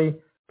salary,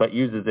 but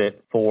uses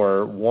it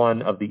for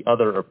one of the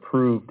other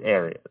approved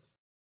areas?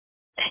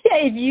 Yeah,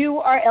 if you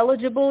are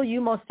eligible, you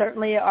most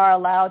certainly are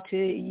allowed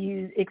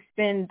to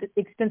expense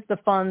the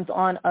funds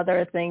on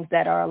other things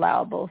that are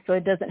allowable. So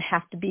it doesn't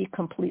have to be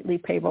completely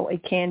payroll.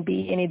 It can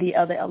be any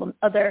of the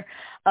other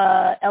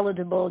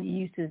eligible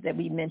uses that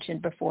we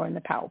mentioned before in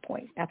the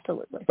PowerPoint.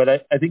 Absolutely. But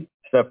I think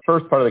the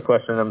first part of the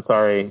question, I'm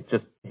sorry,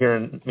 just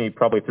hearing me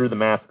probably through the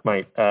mask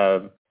might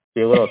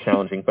be a little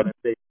challenging. But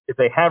if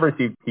they have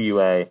received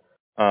PUA,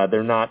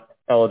 they're not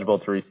eligible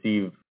to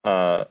receive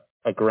a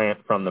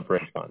grant from the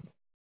Bridge Fund.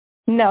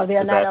 No, they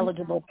are not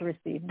eligible to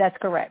receive. That's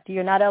correct.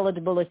 You're not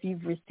eligible if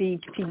you've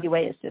received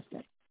PUA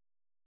assistance.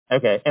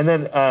 Okay. And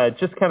then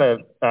just kind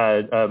of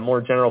a more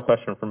general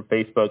question from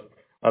Facebook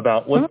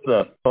about what's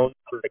the phone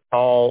number to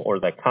call or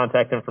the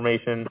contact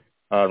information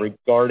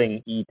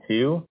regarding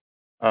E2?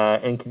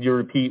 And can you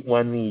repeat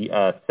when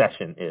the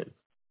session is?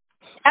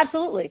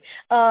 Absolutely.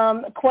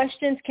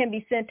 Questions can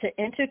be sent to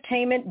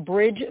Entertainment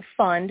Bridge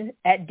Fund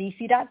at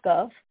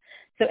dc.gov.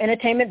 So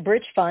Entertainment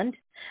Bridge Fund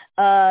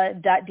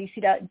at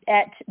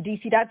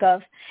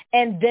dc.gov.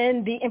 And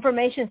then the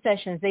information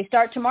sessions, they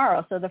start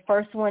tomorrow. So the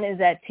first one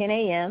is at 10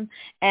 a.m.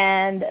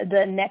 and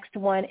the next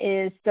one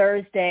is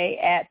Thursday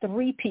at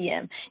 3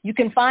 p.m. You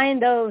can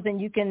find those and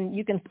you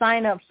can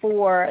sign up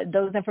for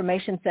those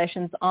information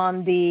sessions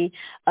on the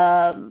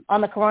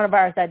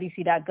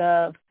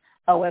coronavirus.dc.gov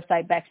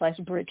website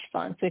 /Bridge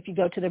Fund. So if you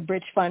go to the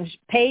Bridge Fund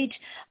page,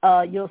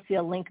 you'll see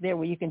a link there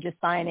where you can just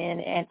sign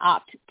in and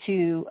opt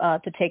to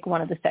take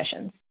one of the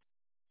sessions.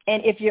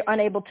 And if you're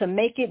unable to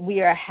make it, we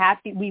are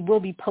happy. We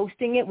will be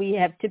posting it. We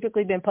have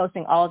typically been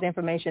posting all the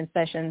information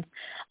sessions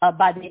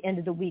by the end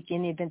of the week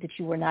in the event that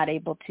you were not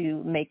able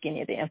to make any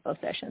of the info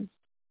sessions.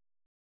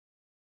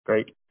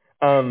 Great.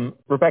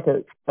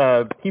 Rebecca,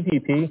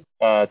 PPP,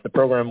 the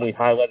program we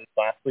highlighted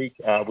last week,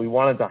 we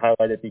wanted to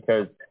highlight it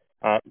because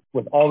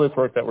with all this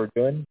work that we're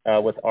doing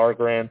with our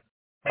grants,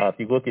 if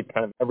you look at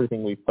kind of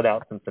everything we've put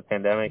out since the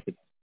pandemic, it's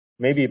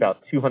maybe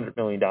about $200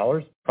 million,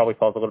 probably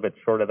falls a little bit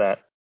short of that.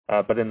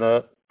 But in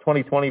the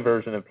 2020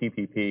 version of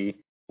PPP,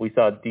 we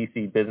saw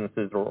DC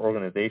businesses or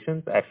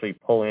organizations actually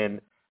pull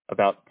in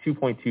about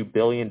 $2.2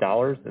 billion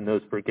in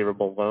those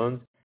forgivable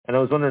loans. And I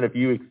was wondering if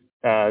you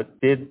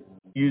did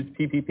use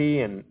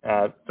PPP and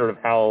sort of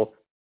how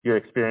your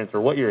experience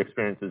or what your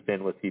experience has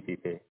been with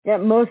PPP. Yeah,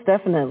 most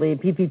definitely.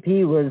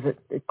 PPP was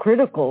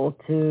critical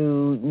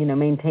to,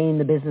 maintain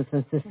the business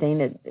and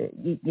sustain it,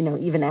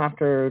 even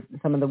after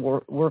some of the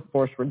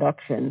workforce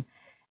reduction.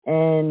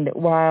 And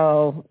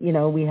while,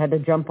 we had to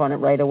jump on it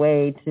right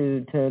away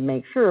to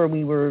make sure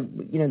we were,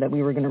 that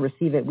we were going to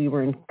receive it, we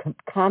were in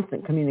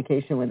constant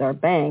communication with our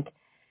bank,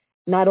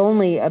 not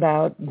only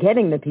about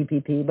getting the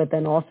PPP, but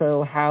then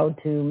also how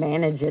to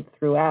manage it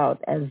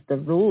throughout as the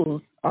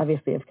rules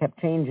obviously have kept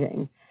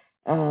changing.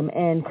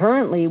 And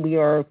currently we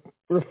are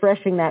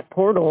refreshing that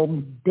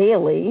portal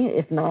daily,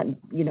 if not,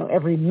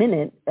 every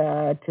minute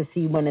to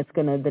see when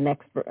the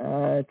next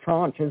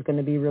tranche is going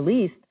to be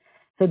released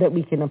so that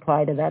we can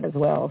apply to that as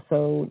well.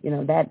 So,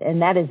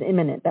 that is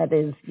imminent. That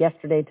is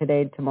yesterday,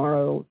 today,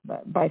 tomorrow,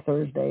 by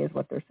Thursday is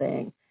what they're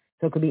saying.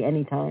 So it could be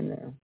any time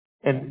there.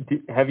 And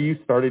have you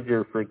started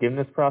your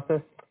forgiveness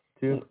process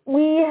too?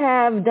 We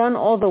have done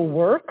all the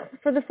work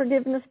for the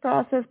forgiveness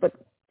process, but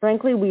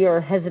frankly, we are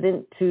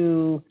hesitant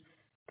to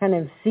kind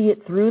of see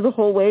it through the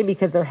whole way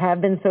because there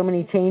have been so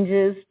many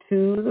changes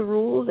to the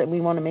rules and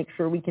we want to make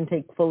sure we can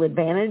take full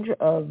advantage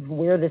of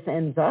where this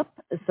ends up.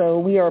 So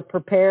we are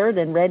prepared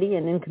and ready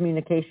and in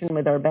communication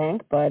with our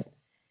bank, but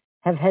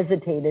have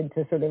hesitated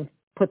to sort of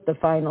put the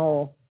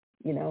final,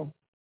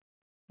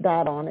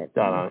 dot on it.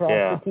 Dot on it,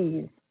 yeah. The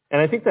T's.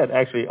 And I think that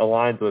actually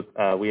aligns with,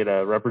 we had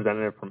a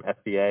representative from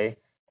SBA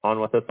on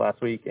with us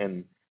last week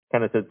and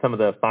kind of said some of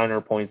the finer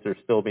points are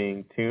still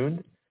being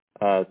tuned,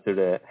 so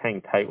to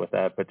hang tight with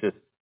that, but just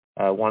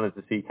wanted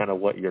to see kind of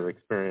what your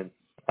experience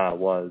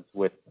was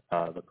with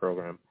the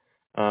program.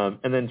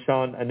 And then,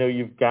 Sean, I know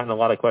you've gotten a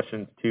lot of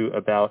questions, too,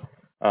 about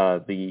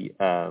the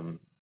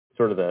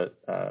sort of the,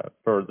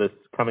 for this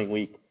coming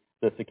week,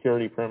 the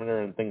security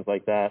perimeter and things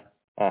like that.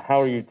 How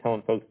are you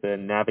telling folks to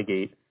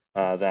navigate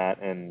that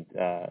and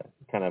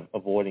kind of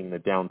avoiding the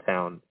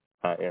downtown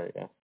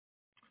area?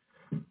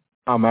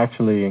 I'm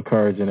actually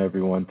encouraging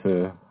everyone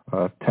to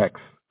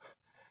text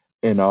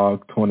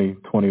INAUG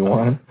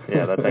 2021.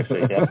 Yeah, that's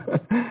actually, yeah.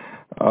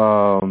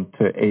 To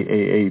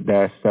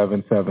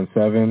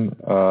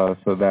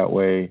 888-777, so that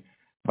way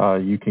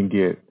you can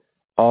get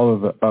all of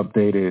the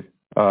updated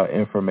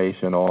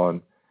information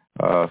on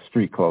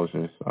street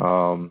closures.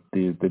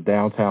 The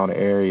downtown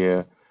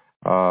area,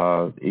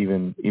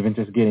 even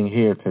just getting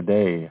here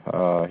today,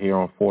 here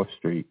on 4th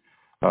Street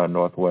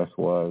Northwest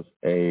was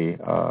I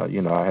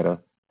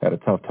had a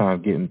tough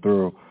time getting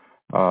through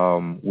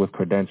with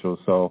credentials.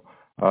 So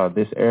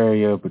this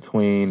area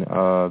between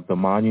the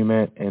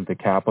Monument and the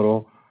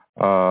Capitol,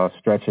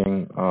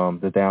 stretching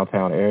the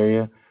downtown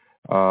area,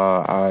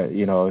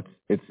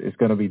 It's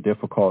going to be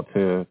difficult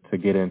to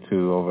get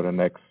into over the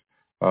next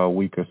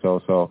week or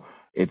so. So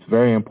it's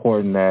very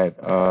important that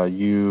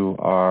you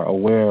are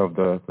aware of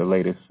the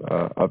latest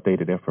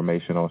updated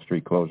information on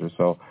street closures.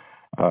 So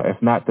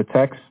if not, the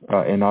text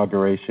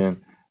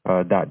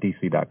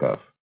inauguration.dc.gov.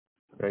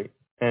 Great.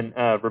 And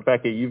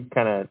Rebecca, you've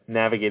kind of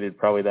navigated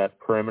probably that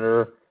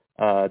perimeter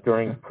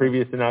during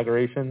previous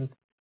inaugurations.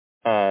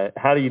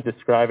 How do you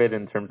describe it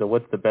in terms of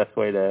what's the best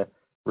way to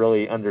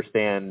really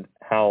understand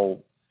how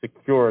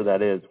secure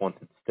that is once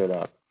it's stood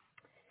up?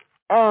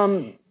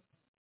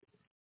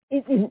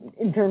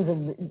 In terms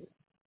of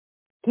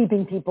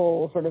keeping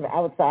people sort of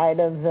outside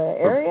of the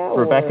area?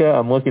 Rebecca,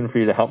 I'm looking for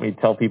you to help me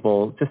tell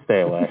people, just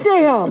stay away.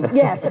 Stay home,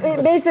 yes.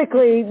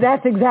 Basically,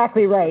 that's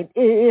exactly right.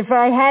 If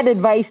I had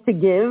advice to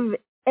give,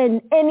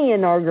 in any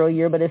inaugural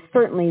year, but it's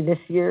certainly this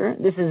year,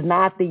 this is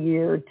not the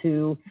year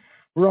to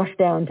rush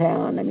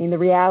downtown. I mean, the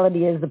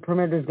reality is the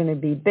perimeter is going to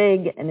be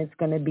big and it's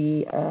going to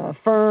be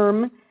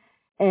firm,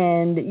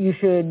 and you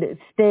should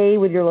stay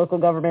with your local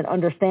government,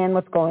 understand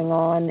what's going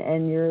on,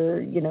 and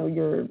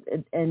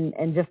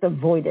and just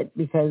avoid it,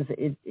 because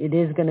it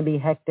is going to be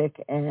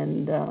hectic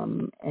and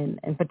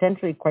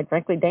potentially, quite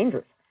frankly,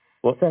 dangerous.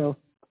 Well,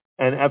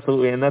 and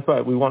absolutely, and that's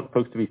why we want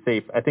folks to be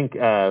safe. I think,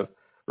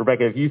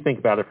 Rebecca, if you think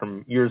about it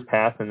from years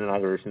past and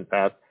inaugurations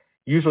past,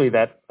 usually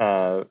that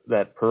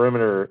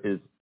perimeter is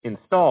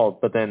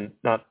installed, but then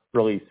not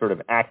really sort of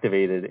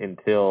activated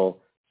until,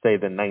 say,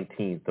 the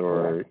 19th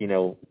or,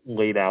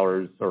 late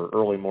hours or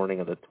early morning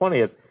of the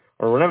 20th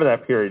or whenever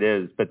that period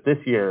is. But this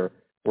year,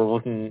 we're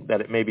looking that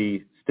it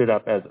maybe stood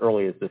up as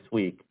early as this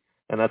week.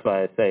 And that's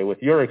why I say,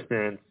 with your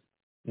experience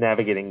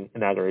navigating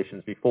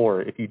inaugurations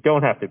before, if you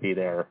don't have to be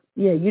there.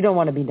 Yeah, you don't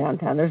want to be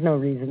downtown. There's no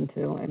reason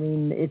to. I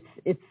mean,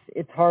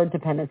 it's hard to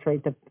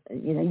penetrate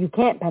you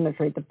can't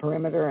penetrate the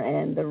perimeter,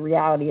 and the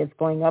reality is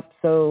going up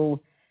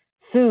so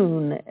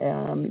soon.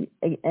 And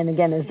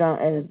again, as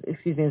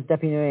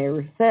Deputy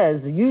Mayor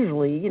says,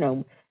 usually,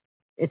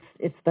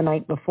 it's the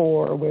night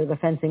before where the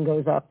fencing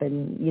goes up,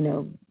 and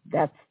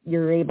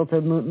you're able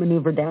to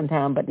maneuver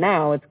downtown. But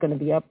now it's going to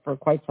be up for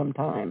quite some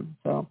time.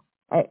 So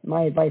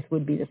my advice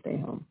would be to stay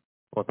home.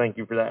 Well, thank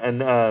you for that. And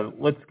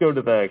let's go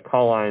to the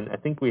call line. I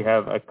think we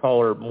have a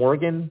caller,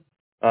 Morgan.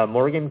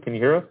 Morgan, can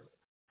you hear us?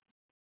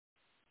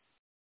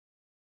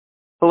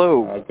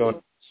 Hello.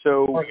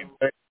 Morgan,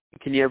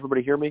 can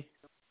everybody hear me?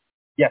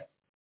 Yes.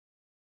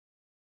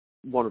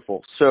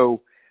 Wonderful.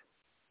 So,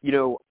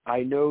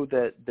 I know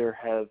that there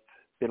have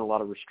been a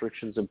lot of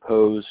restrictions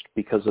imposed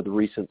because of the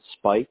recent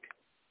spike.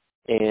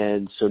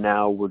 And so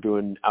now we're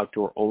doing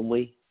outdoor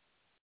only.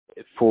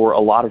 For a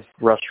lot of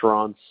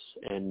restaurants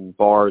and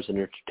bars and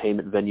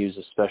entertainment venues,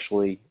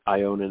 especially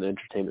I own an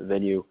entertainment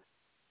venue,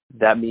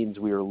 that means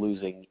we are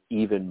losing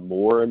even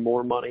more and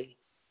more money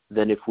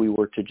than if we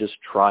were to just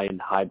try and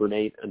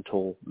hibernate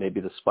until maybe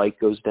the spike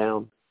goes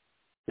down.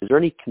 Is there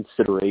any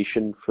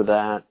consideration for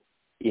that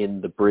in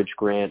the bridge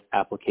grant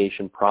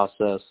application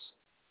process?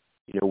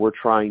 We're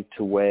trying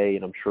to weigh,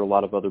 and I'm sure a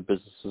lot of other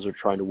businesses are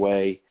trying to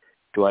weigh,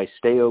 do I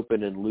stay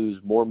open and lose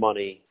more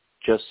money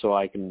just so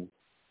I can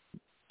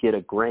get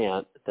a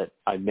grant that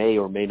I may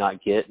or may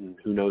not get, and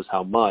who knows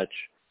how much,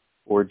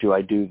 or do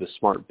I do the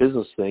smart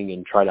business thing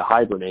and try to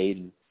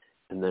hibernate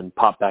and then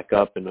pop back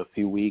up in a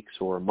few weeks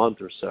or a month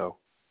or so?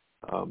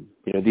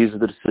 These are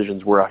the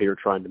decisions we're out here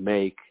trying to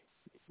make.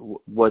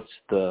 What's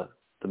the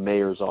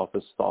mayor's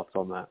office thoughts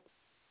on that?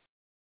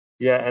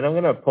 Yeah, and I'm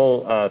going to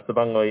pull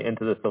Subangle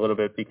into this a little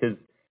bit, because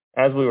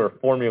as we were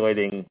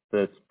formulating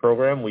this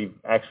program, we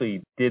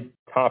actually did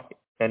talk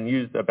and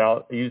use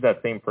that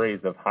same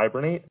phrase of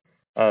hibernate.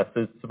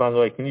 So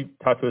Subangle, can you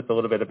talk to us a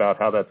little bit about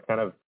how that's kind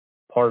of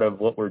part of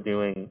what we're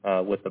doing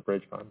with the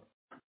Bridge Fund?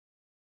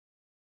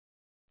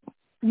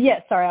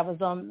 Yes, sorry, I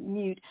was on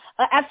mute.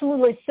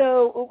 Absolutely.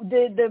 So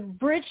the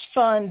Bridge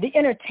Fund, the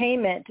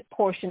entertainment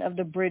portion of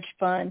the Bridge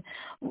Fund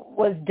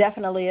was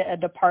definitely a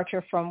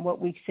departure from what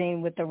we've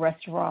seen with the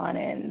restaurant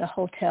and the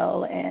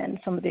hotel and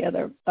some of the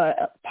other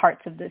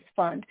parts of this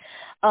fund.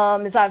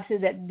 It's obviously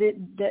that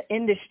the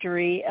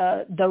industry,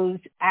 those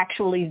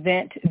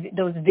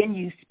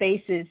venue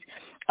spaces,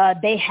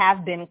 they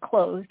have been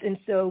closed. And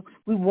so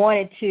we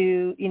wanted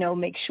to,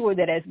 make sure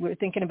that as we're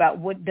thinking about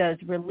what does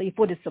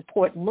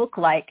support look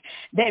like,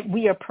 that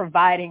we are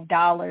providing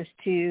dollars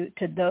to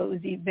those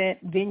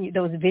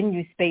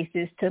venue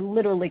spaces to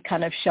literally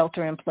kind of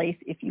shelter in place,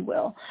 if you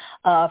will,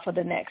 for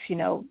the next,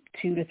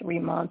 2 to 3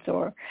 months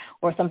or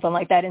something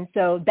like that. And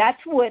so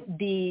that's what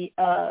the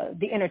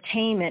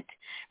Entertainment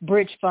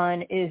Bridge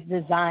Fund is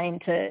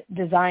designed to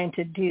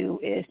do,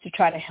 is to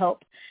try to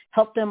help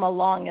help them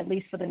along at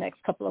least for the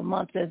next couple of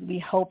months as we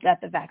hope that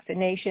the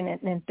vaccination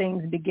and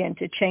things begin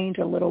to change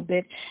a little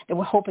bit. That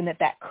we're hoping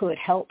that could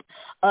help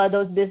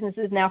those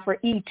businesses. Now for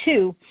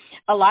E2,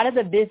 a lot of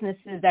the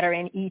businesses that are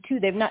in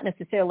E2, they've not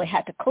necessarily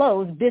had to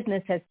close.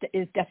 Business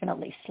is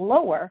definitely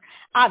slower,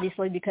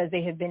 obviously, because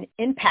they have been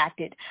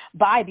impacted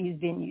by these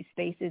venue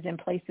spaces and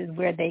places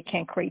where they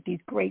can create these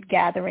great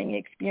gathering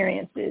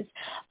experiences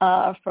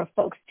for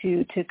folks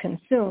to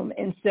consume.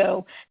 And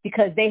so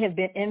because they have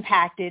been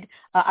impacted,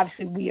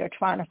 obviously we are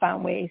trying to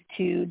find ways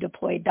to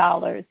deploy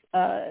dollars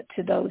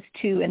to those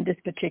two in this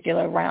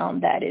particular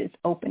round that is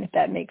open, if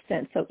that makes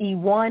sense. So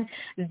E1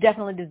 is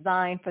definitely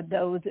designed for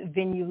those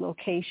venue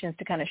locations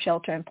to kind of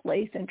shelter in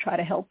place and try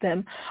to help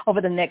them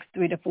over the next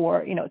 3 to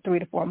 4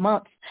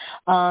 months.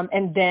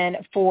 And then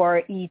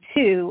for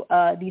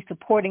E2, the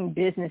supporting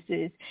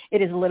businesses,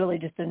 it is literally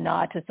just a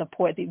nod to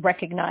support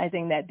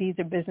recognizing that these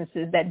are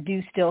businesses that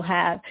do still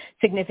have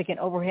significant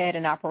overhead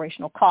and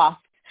operational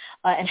costs.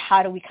 And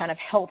how do we kind of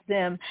help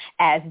them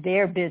as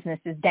their business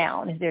is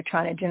down, as they're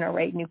trying to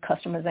generate new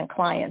customers and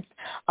clients,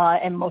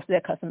 and most of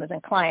their customers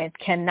and clients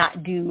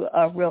cannot do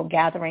a real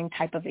gathering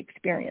type of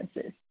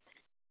experiences.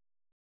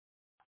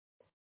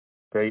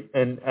 Great.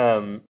 And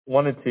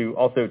wanted to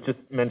also just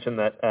mention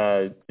that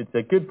it's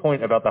a good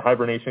point about the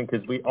hibernation,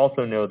 because we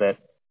also know that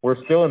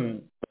we're still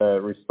in the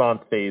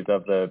response phase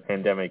of the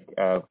pandemic.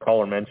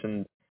 Caller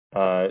mentioned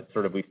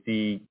we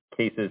see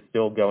cases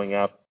still going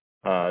up.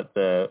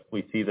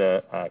 We see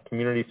the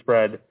community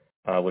spread,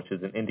 which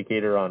is an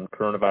indicator on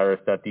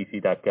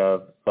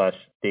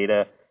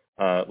coronavirus.dc.gov/data.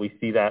 We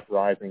see that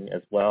rising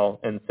as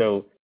well. And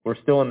so we're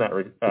still in that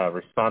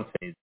response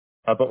phase.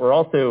 But we're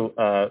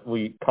also,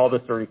 we call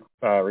this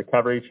a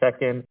recovery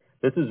check-in.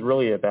 This is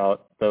really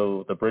about,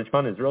 though the Bridge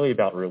Fund is really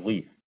about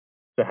relief.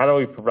 So how do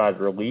we provide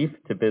relief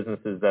to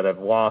businesses that have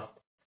lost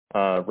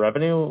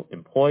revenue,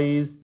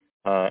 employees,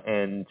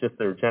 and just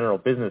their general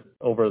business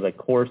over the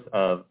course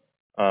of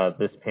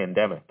this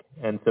pandemic?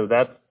 And so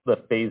that's the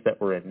phase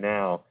that we're in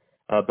now.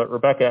 But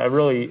Rebecca, I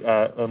really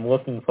am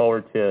looking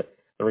forward to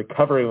the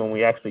recovery when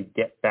we actually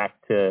get back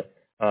to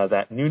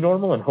that new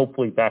normal and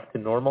hopefully back to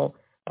normal.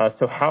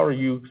 So how are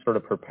you sort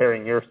of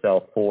preparing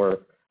yourself for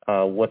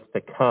what's to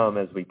come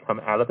as we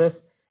come out of this?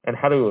 And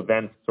how do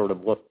events sort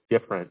of look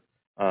different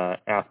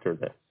after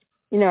this?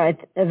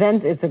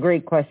 It's a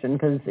great question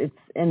because it's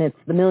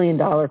the $1 million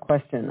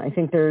question. I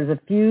think there's a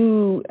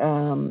few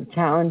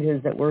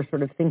challenges that we're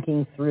sort of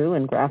thinking through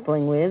and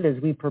grappling with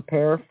as we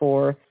prepare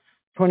for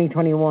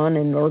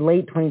 2021 or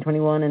late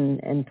 2021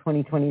 and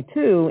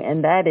 2022.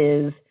 And that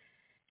is,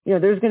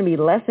 there's going to be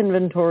less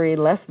inventory,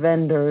 less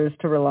vendors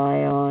to rely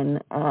on.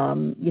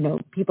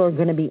 People are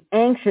going to be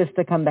anxious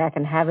to come back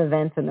and have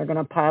events, and they're going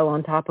to pile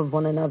on top of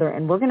one another.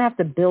 And we're going to have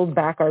to build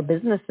back our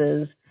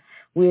businesses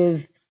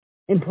with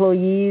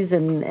employees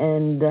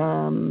and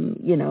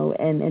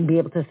be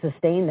able to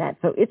sustain that.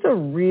 So it's a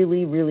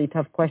really, really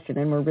tough question,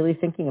 and we're really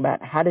thinking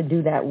about how to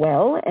do that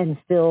well and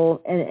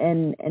still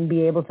and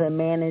be able to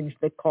manage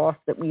the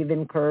costs that we've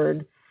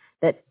incurred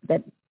that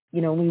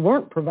we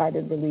weren't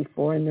provided relief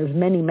for, and there's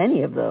many,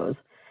 many of those.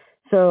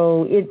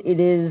 So it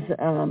is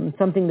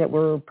something that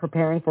we're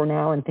preparing for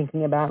now and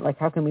thinking about, like,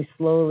 how can we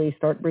slowly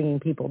start bringing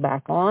people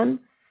back on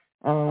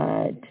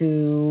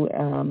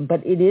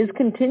but it is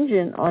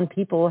contingent on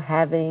people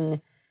having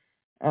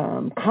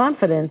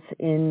confidence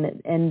in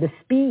the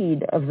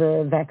speed of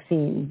the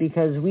vaccine,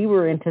 because we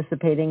were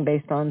anticipating,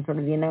 based on sort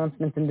of the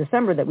announcements in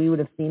December, that we would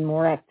have seen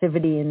more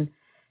activity in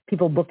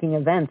people booking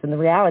events. And the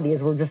reality is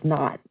we're just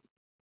not.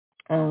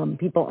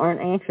 People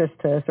aren't anxious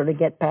to sort of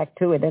get back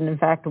to it. And in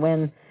fact,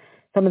 when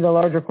some of the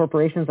larger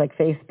corporations like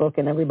Facebook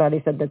and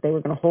everybody said that they were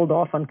going to hold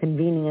off on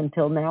convening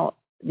until now,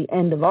 the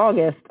end of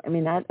August, I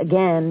mean, that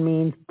again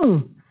means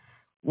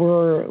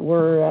we're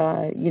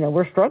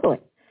struggling.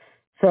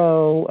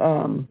 So,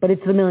 but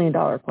it's the $1 million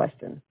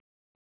question.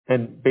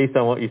 And based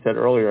on what you said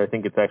earlier, I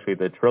think it's actually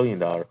the $1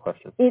 trillion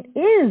question. It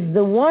is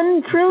the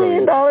 $1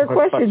 trillion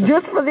question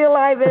just for the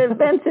live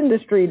events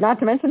industry, not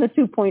to mention the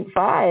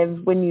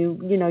 2.5 when you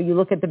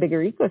look at the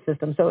bigger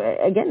ecosystem. So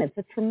again, it's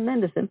a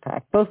tremendous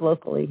impact, both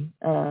locally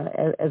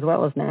as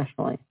well as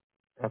nationally.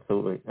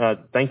 Absolutely.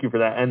 Thank you for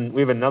that. And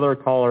we have another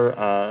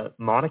caller,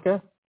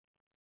 Monica.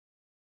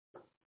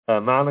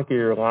 Monica,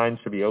 your line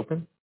should be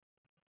open.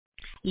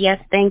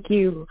 Yes, thank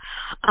you.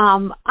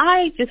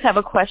 I just have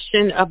a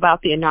question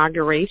about the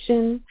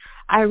inauguration.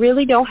 I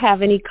really don't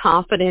have any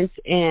confidence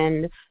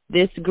in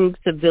this group's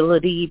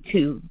ability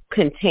to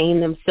contain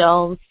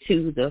themselves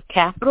to the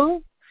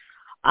Capitol.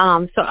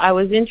 So I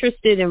was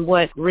interested in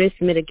what risk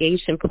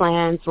mitigation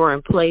plans were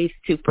in place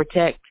to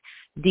protect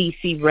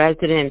D.C.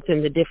 residents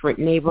in the different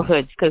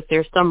neighborhoods, because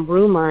there's some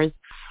rumors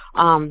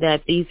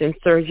that these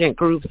insurgent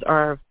groups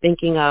are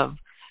thinking of,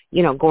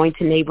 going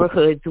to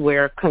neighborhoods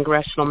where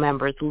congressional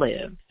members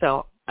live.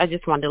 So I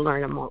just wanted to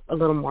learn a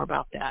little more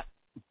about that.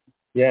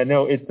 Yeah,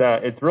 no, it's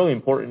a really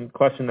important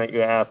question that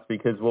you asked,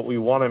 because what we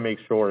want to make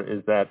sure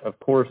is that, of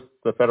course,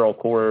 the federal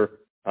core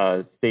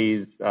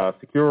stays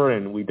secure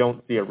and we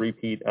don't see a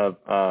repeat of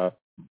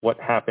what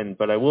happened.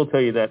 But I will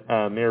tell you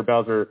that Mayor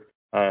Bowser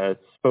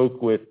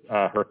spoke with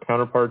her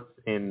counterparts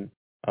in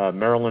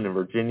Maryland and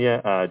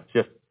Virginia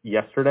just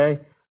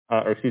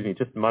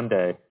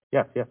Monday.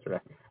 Yes, yesterday.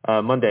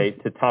 Monday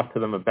to talk to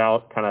them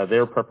about kind of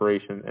their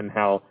preparation and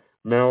how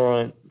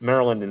Maryland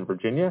and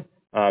Virginia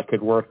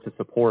could work to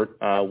support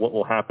what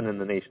will happen in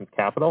the nation's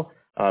capital.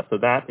 So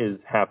that is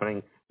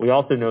happening. We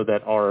also know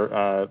that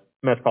our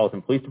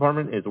Metropolitan Police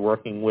Department is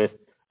working with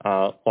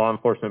law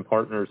enforcement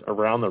partners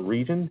around the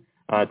region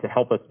to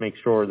help us make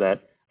sure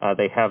that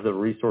they have the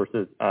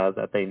resources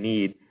that they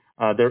need.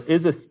 There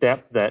is a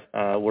step that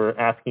we're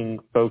asking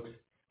folks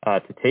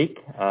to take.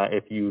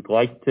 If you'd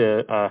like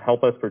to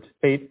help us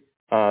participate,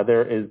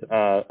 there is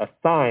a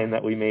sign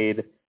that we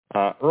made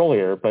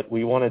earlier, but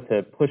we wanted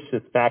to push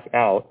this back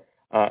out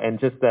and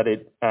just that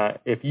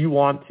if you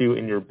want to,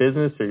 in your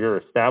business or your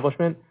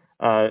establishment,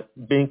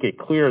 make it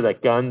clear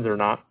that guns are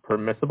not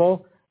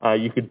permissible,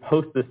 you could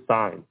post this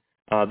sign.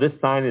 This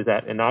sign is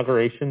at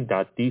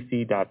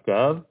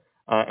inauguration.dc.gov.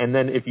 And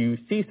then if you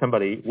see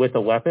somebody with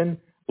a weapon,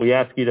 we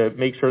ask you to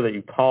make sure that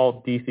you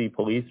call DC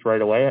Police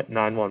right away at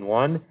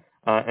 911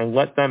 and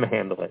let them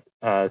handle it.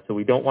 So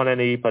we don't want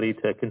anybody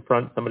to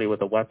confront somebody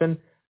with a weapon,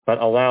 but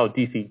allow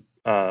DC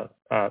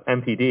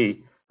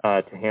MPD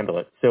to handle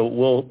it. So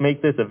we'll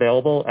make this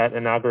available at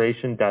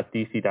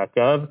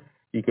inauguration.dc.gov.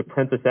 You could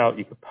print this out,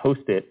 you could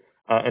post it,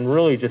 and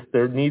really just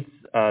there needs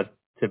to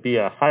be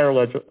a higher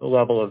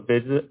level of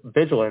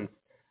vigilance,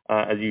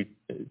 as you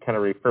kind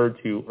of referred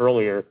to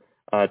earlier,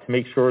 to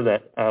make sure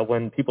that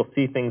when people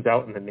see things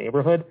out in the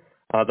neighborhood,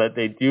 that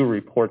they do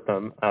report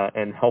them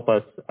and help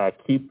us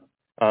keep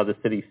the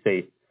city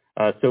safe.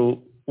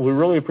 So we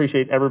really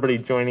appreciate everybody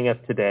joining us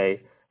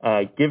today.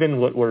 Given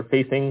what we're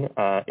facing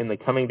in the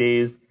coming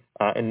days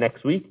and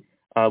next week,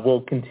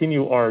 we'll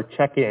continue our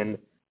check-in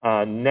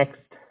next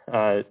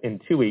in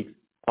 2 weeks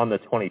on the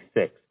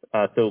 26th.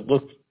 So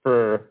look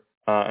for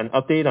an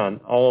update on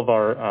all of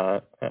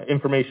our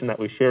information that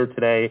we shared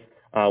today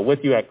with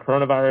you at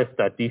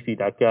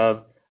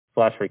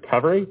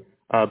coronavirus.dc.gov/recovery.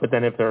 But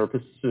then if there are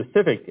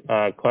specific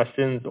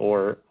questions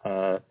or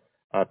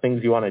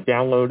things you want to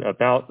download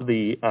about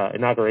the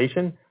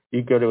inauguration,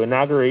 you go to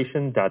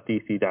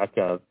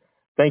inauguration.dc.gov.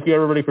 Thank you,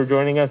 everybody, for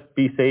joining us.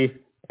 Be safe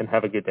and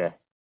have a good day.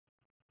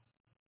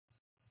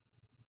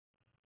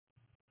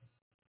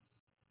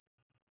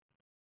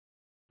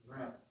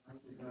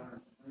 Thank you,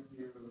 John.